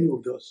not in any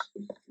of those.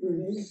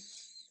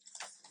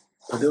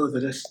 But there was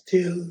a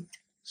still,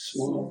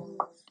 small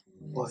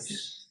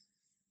voice.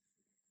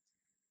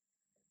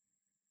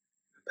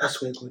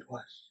 That's where God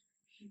was.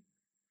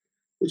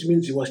 Which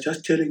means he was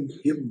just telling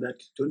him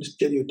that don't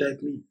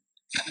stereotype me.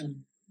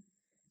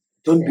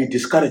 Don't be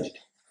discouraged.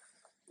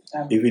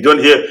 If you don't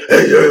hear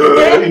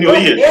in your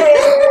ear,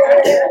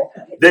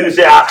 then you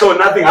say, so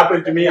nothing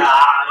happened to me.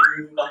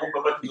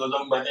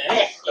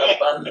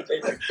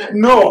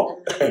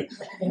 No.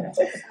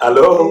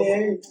 Hello.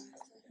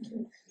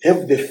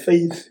 Have the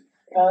faith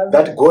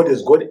that God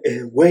has got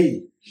a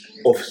way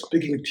of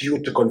speaking to you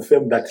to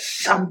confirm that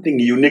something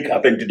unique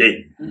happened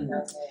today.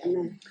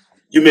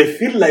 You may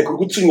feel like,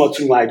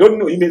 I don't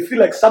know, you may feel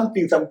like some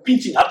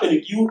pinching happened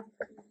to you.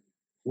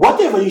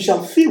 Whatever you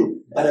shall feel,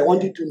 but I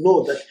want you to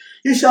know that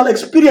you shall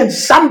experience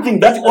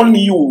something that only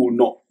you will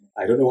know.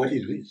 I don't know what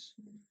it is.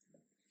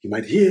 You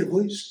might hear a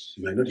voice,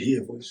 you might not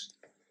hear a voice.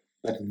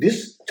 But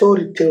this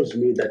story tells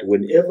me that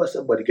whenever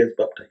somebody gets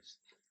baptized,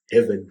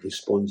 heaven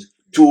responds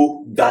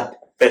to that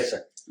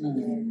person.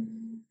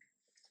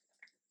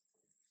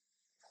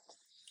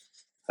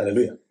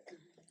 Hallelujah.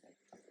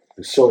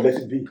 And so let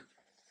it be.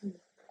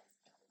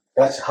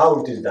 That's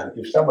how it is done.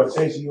 If somebody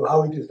says to you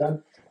how it is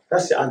done,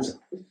 that's the answer.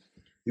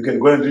 You can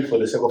go and read for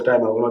the sake of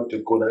time. I will not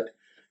go that.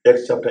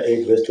 Acts chapter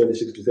 8, verse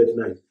 26 to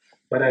 39.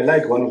 But I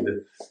like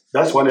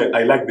that's one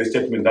I like the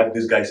statement that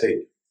this guy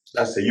said.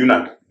 That's the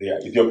eunuch, the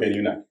Ethiopian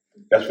eunuch.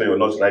 That's where your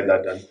notes write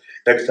that down.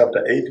 Acts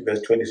chapter 8,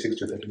 verse 26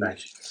 to 39.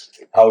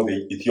 How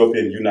the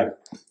Ethiopian eunuch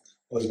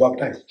was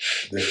baptized.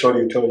 The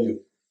story told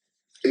you.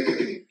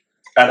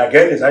 And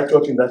again, as I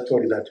taught in that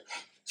story, that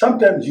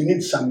sometimes you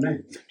need some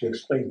men to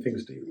explain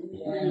things to you.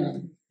 Yeah.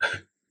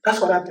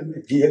 That's what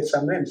happened. He had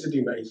some men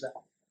sitting by his side.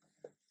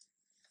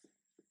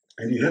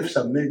 And you have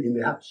some men in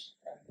the house.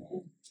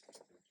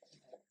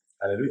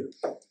 Hallelujah.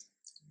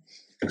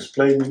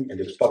 Explaining and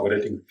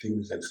expurgating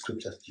things and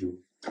scriptures to you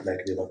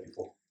like never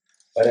before.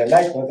 But I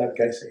like what that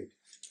guy said.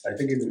 I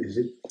think it is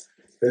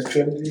verse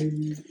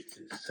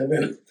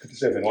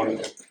 57, one of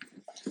them.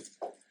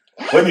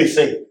 When he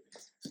said,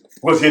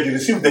 because he had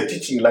received the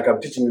teaching like I'm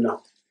teaching you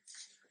now,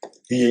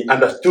 he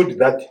understood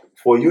that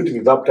for you to be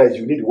baptized,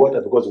 you need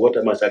water because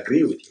water must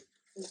agree with you.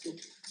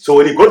 So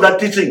when he got that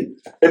teaching,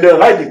 and they're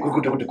riding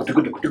on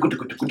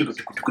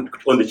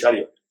the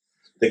chariot,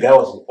 the guy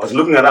was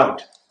looking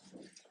around.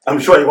 I'm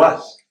sure he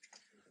was.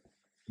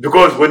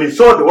 Because when he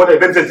saw the water, he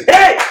then says,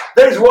 hey,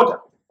 there is water.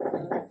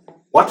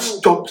 What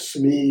stops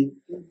me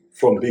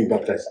from being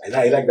baptized?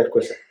 I like that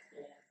question.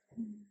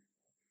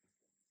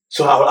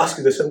 So I will ask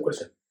you the same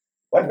question.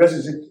 What verse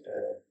is it,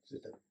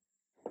 sister?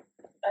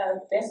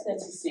 Verse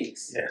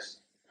 36. Yes.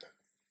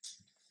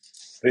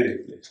 Read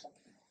it, please.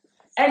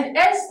 And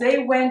as they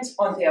went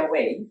on their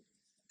way,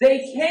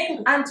 they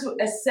came unto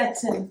a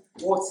certain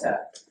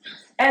water.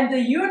 And the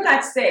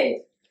eunuch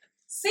said,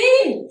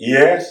 see,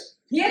 Yes.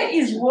 here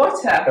is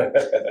water.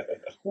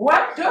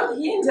 What doth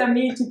hinder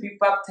me to be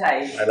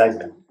baptized? I like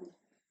that.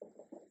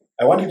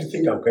 I want you to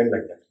think I'm going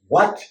like that.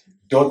 What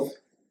doth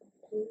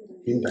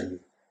hinder you?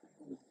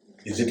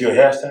 Is it your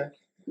hairstyle?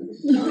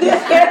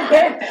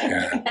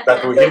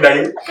 That will hinder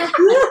you?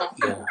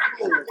 Yeah.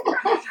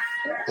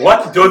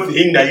 What doth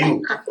hinder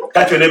you?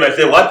 Catch your neighbor and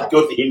say, what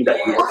doth hinder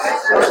you?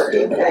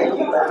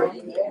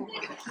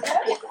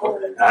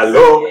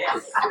 Hello?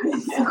 Yes.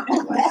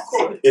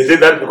 Is it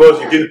that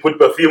because you didn't put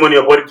perfume on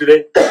your body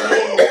today?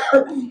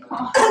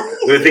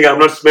 Do you think I'm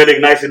not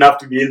smelling nice enough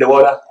to be in the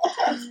water?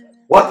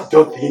 What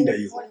doth hinder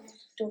you?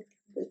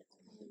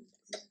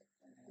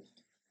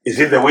 Is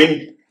it the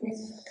wind?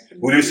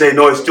 Will you say,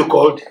 no, it's too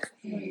cold?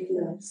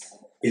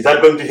 Is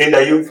that going to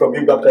hinder you from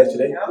being baptized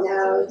today?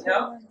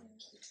 No.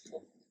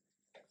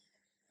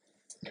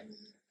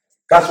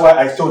 That's why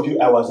I told you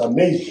I was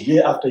amazed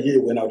year after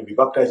year when I would be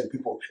baptizing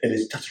people and it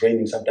starts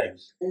raining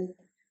sometimes. And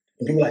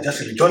people are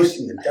just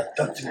rejoicing and just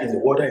touching in the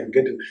water and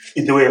getting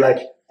it. They were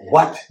like,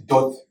 what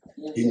doth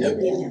hinder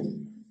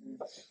me?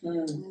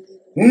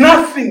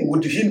 Nothing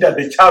would hinder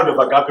the child of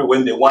Agape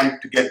when they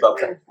want to get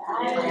baptized.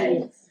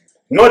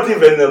 Not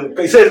even them.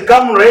 He says,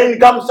 come rain,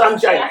 come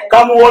sunshine,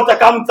 come water,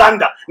 come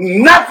thunder.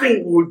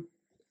 Nothing would.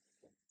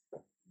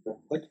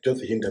 What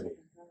doth hinder me?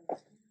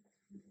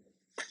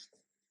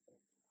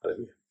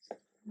 Hallelujah.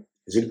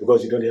 Is it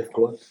because you don't have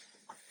clothes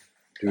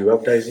to be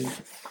baptizing?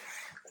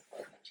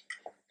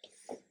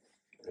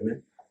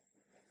 Amen.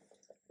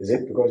 Is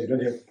it because you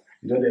don't have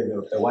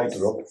a white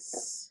robe?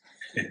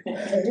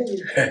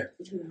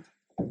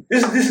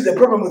 This is the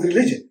problem with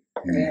religion.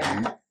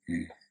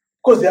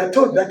 Because they are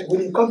told that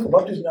when you come for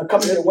baptism, you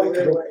come in a white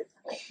robe.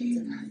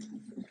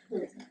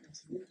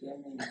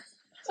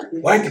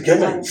 White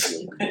garments.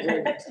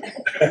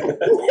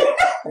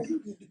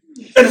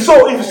 And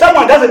so if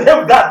someone doesn't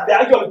have that, they're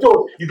actually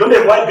told, you don't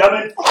have white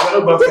garment,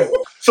 you're not baptized.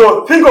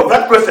 So think of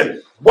that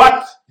question.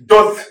 What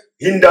doth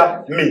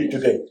hinder me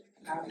today?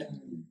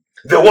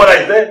 The water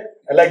is there.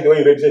 I like the way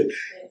you read it.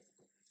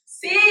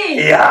 See.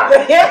 Yeah.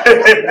 That's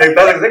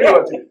exactly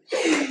what it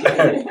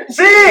is.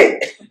 See!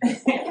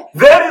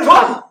 There is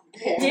what?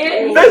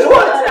 There's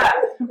water.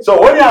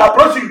 So when you are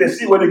approaching the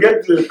sea, when you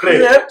get to the place,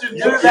 You have to do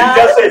you that.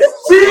 just say,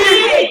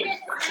 see!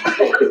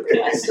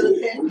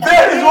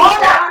 There is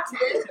water.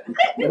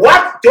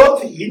 What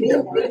doth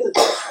hinder me?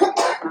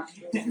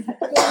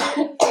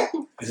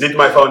 Is it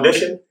my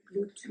foundation?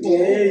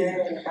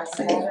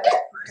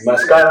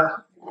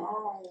 Mascara?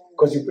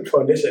 Because you put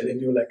foundation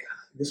and you're like,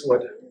 this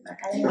water.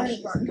 Your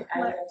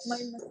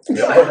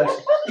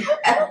eyelashes.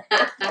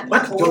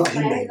 What doth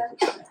hinder you?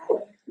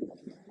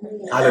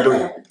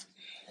 Hallelujah.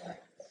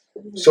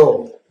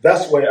 So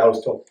that's where I'll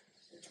stop.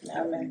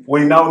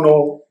 We now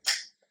know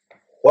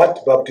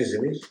what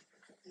baptism is,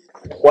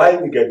 why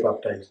we get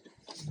baptized,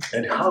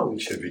 and how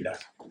it should be done.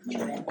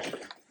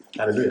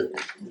 Hallelujah.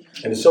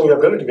 And so we are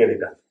going to get it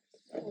done.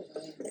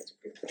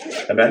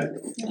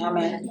 Amen.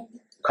 Amen.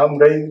 Come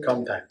rain,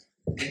 come time.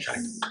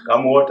 Shine.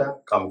 Come water,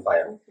 come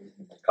fire.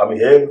 Come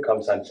hail,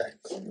 come sunshine.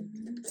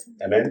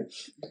 Amen.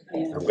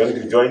 I'm going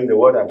to join the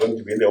water. I'm going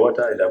to be in the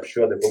water, and I'm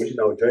sure the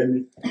commissioner will join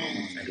me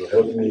and will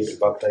help me to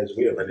baptize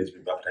whoever needs to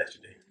be baptized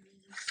today.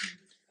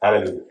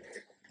 Hallelujah.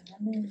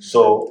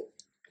 So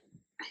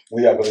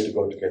we are going to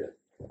go together.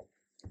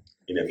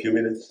 In a few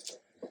minutes,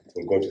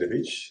 we'll go to the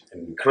beach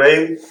and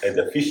crave at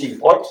the fishing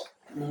port,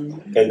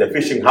 at the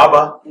fishing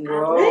harbor.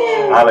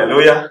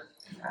 Hallelujah.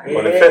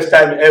 For the first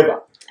time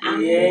ever.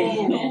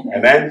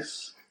 Amen.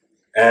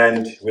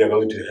 And we are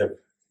going to have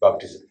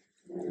baptism.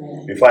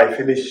 Before I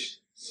finish,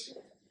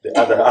 the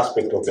other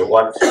aspect of the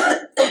what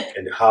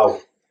and how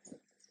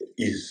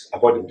is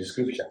according to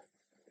scripture.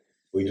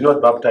 We do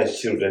not baptize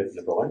children,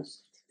 number one.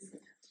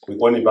 We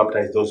only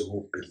baptize those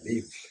who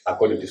believe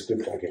according to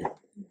scripture again.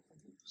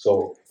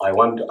 So I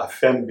want to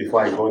affirm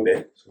before I go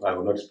there, so I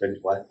will not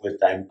spend waste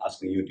time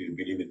asking you, do you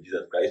believe in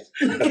Jesus Christ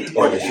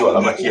or Yeshua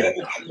HaMashiach?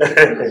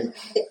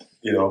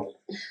 You know,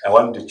 I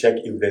want to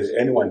check if there's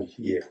anyone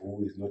here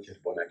who is not yet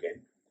born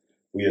again,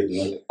 who has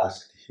not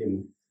asked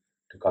him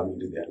to come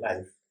into their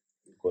life,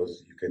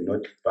 because you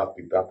cannot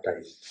be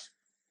baptized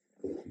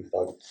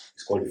without,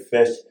 it's called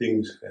first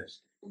things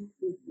first.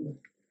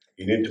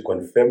 You need to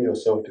confirm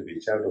yourself to be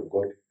a child of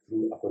God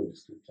through according to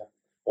scripture.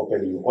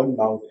 Open your own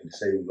mouth and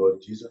say,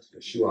 Lord Jesus,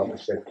 Yeshua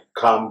HaMashiach,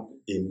 come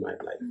in my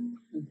life.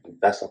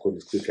 That's according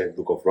to scripture in the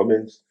book of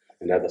Romans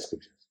and other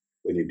scriptures.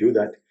 When you do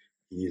that,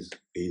 he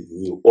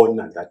will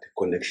honor that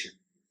connection.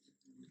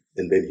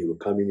 And then he will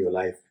come in your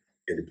life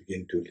and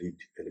begin to lead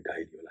and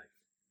guide your life.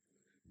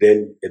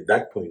 Then at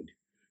that point,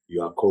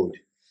 you are called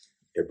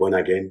a born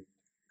again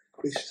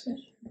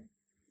Christian.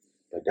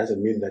 That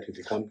doesn't mean that you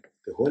become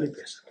the holy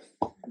person.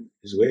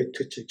 This is where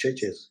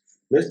churches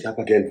messed up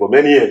again for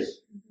many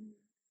years.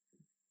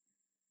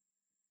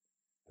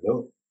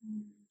 Hello?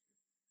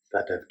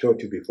 That I've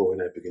taught you before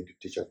when I begin to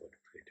teach about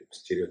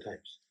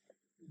stereotypes.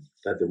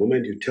 That the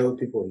moment you tell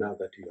people now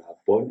that you are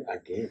born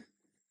again,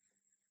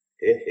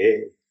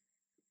 hey,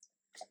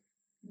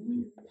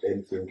 people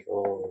then think,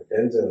 oh,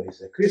 Denzel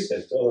is a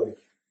Christian, so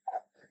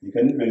you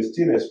can even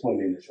steal a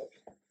spoon in the shop.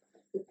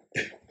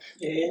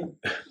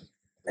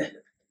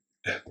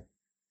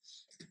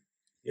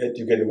 Yet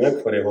you can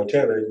work for a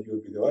hotel and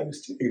you'll be the one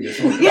stealing the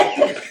spoon.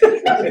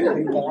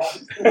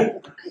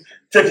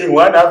 Taking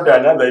one after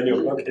another in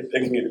your pocket,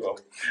 taking it home.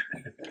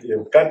 You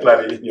have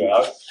cutlery in your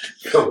house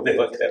from the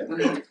hotel.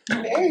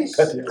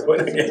 But you're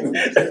born again.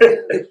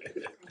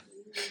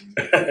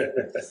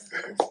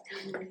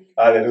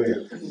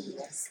 Hallelujah.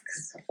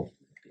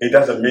 It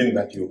doesn't mean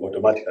that you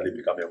automatically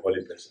become a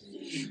holy person.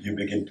 You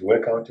begin to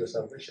work out your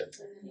salvation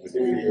with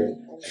fear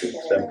and with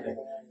trembling.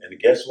 And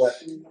guess what?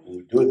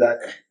 You do that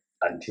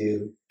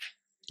until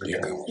you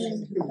come.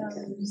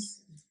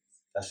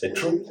 That's the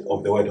truth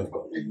of the word of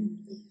God.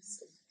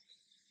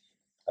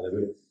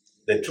 Hallelujah.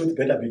 The truth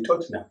better be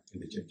taught now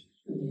in the church,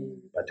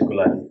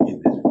 particularly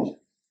in this vision.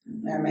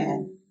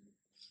 Amen.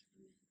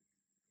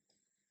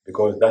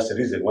 Because that's the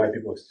reason why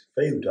people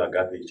fail to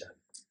agape each other.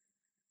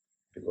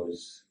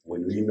 Because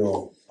when we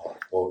know our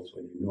faults,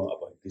 when we know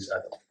about this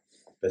other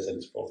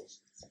person's faults,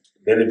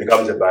 then it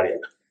becomes a barrier.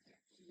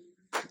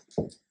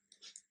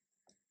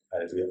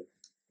 Hallelujah.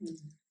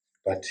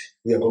 But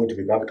we are going to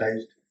be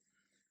baptized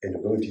and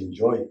we're going to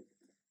enjoy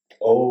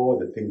all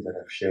the things that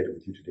I've shared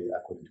with you today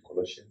according to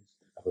Colossians,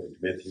 according to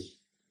Matthew,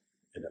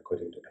 and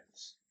according to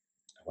Acts.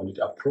 I want you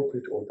to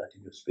appropriate all that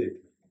in your spirit,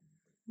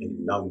 and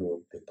you now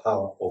know the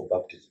power of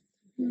baptism.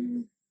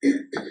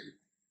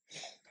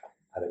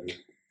 Hallelujah.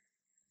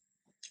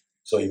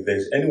 So if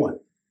there's anyone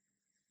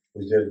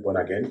who's just born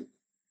again,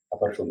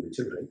 apart from the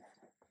children,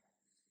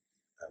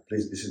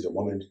 please, this is your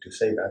moment to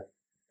say that,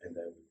 and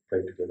we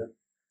pray together,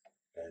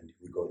 and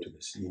we go to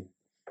the sea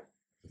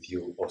with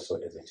you also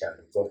as a child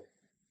of God.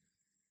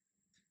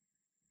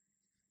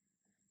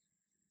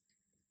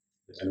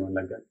 Is anyone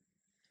like that?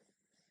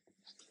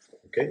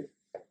 Okay.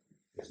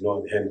 There's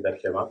no hand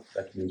that came up.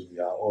 That means we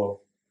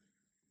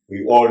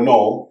all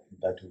know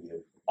that we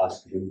have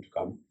asked him to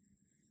come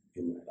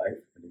in my life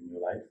and in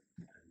your life.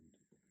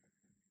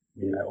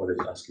 And me, I always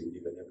ask him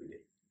even every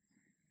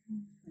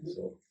day.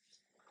 So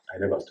I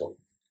never stop.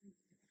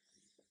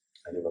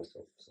 So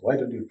why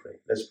don't you pray?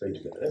 Let's pray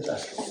together. Let's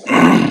ask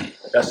him.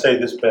 Just say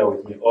this prayer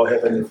with me. Oh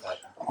Heavenly Father.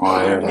 Oh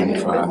Heavenly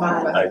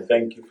Father, I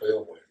thank you for your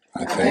word.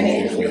 I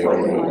thank you for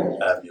your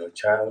word. I'm your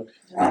child.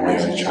 I'm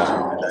your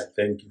child, And I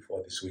thank you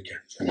for this weekend.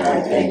 and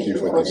I thank you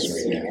for this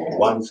weekend.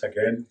 Once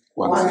again,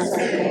 Once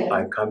again,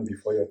 I come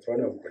before your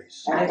throne of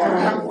grace. I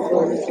come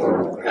before the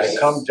throne of I grace.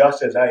 come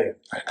just as I am.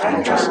 I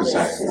come just as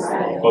I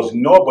am, Because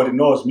nobody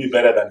knows me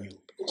better than you.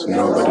 so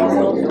nobody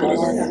knows me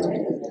better than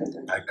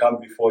you. I come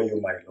before you,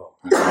 my Lord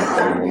I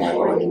come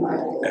before you, my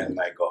Lord and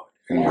my God.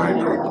 and my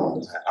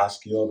God. I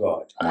ask you, O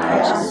God, I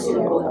ask you,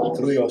 Lord God,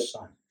 through your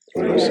Son,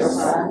 through your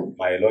Son,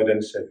 my Lord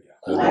and Savior,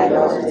 my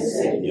Lord and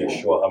Savior,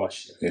 Yeshua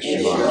HaMashiach,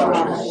 Yeshua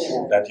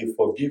HaMashiach, that you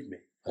forgive me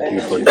that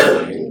you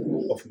forgive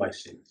me of my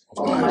sins.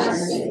 of my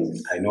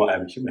sins. I know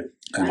I'm human.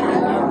 I know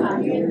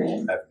I'm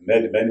human. I've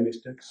made many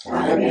mistakes.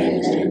 I have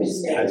made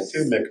mistakes. I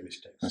still make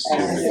mistakes. I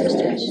still make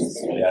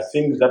mistakes. There are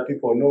things that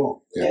people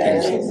know There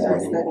are things that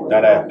people know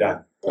that I've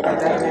done. that I've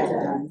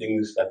done,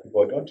 Things that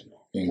people don't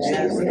know. things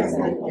that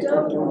people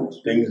don't know,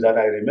 Things that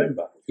I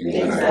remember. things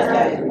that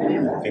I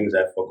remember, Things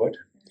I've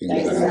forgotten.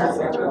 things that I've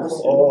forgotten.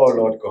 Oh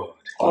Lord God,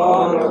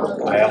 Oh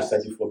Lord I God, ask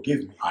that you forgive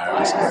me I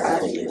ask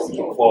that you forgive me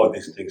for all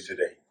these things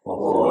today. for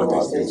all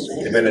these things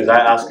today. Even as I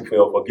ask you for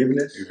your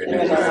forgiveness, Even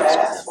as I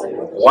ask you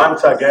for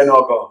once again,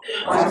 oh God,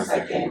 once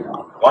again,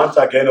 oh God, once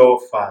again, oh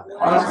Father,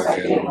 once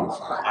again, oh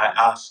Father, I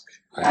ask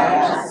I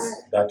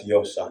ask that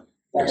your Son,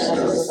 your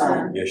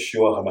Son,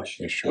 Yeshua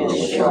HaMashiach,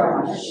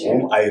 Yeshua HaMashiach,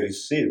 whom I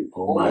receive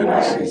whom I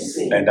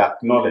receive and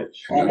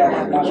acknowledge and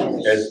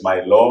acknowledge as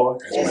my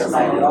Lord as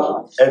my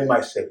Lord and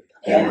my Savior.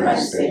 and my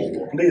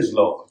Savior. Please,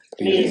 Lord,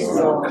 Please,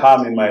 Lord,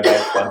 come in my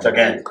life once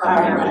again.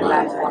 come in my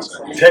life once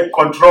again. Take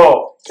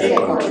control Take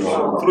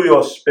control through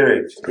your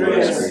Spirit through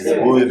your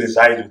Spirit who will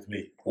reside with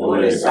me. who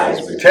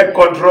resides with Take me.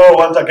 control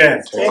once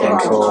again Take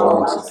control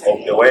once of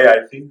again the way I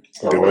think,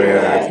 of the way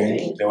I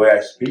think, the way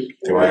I speak,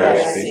 the way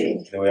I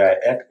speak, the way I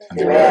act, and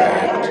the way I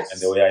act,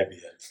 and the way I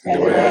behave. and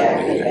the way I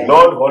behave.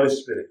 Lord, Holy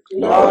Spirit,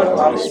 Lord,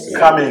 Holy Spirit,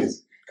 come in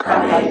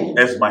come in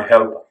as my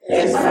helper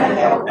as my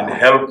help and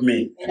help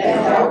me and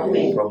help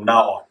me from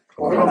now on.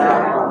 from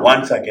now on.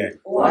 Once again,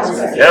 Once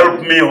again,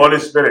 help me, Holy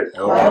Spirit,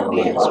 help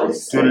me, Holy to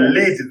Spirit,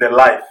 lead the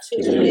life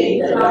to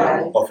lead the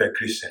life of a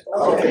Christian.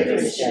 of a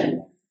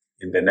Christian.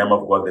 In the name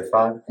of God the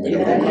Father, In the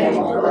name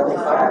of God the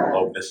Father,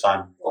 of the Son,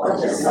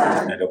 of the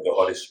Son, and of the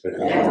Holy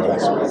Spirit. and of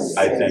the Holy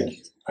Spirit. I thank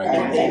you, I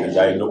thank and you,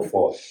 I look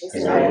forward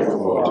and I look to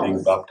forward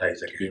being baptized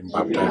to again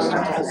being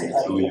baptized in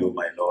through you,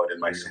 my Lord and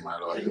my you, Savior, my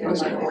Lord and my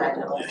Savior,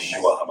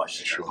 Yeshua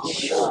HaMashiach.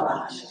 Yeshua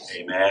HaMashiach.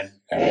 Amen,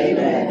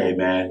 Amen.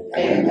 amen,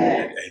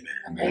 Amen.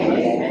 and amen.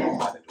 Amen.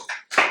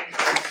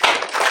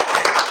 Hallelujah.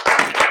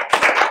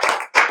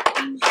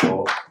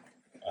 So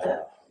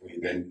we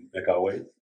then make our way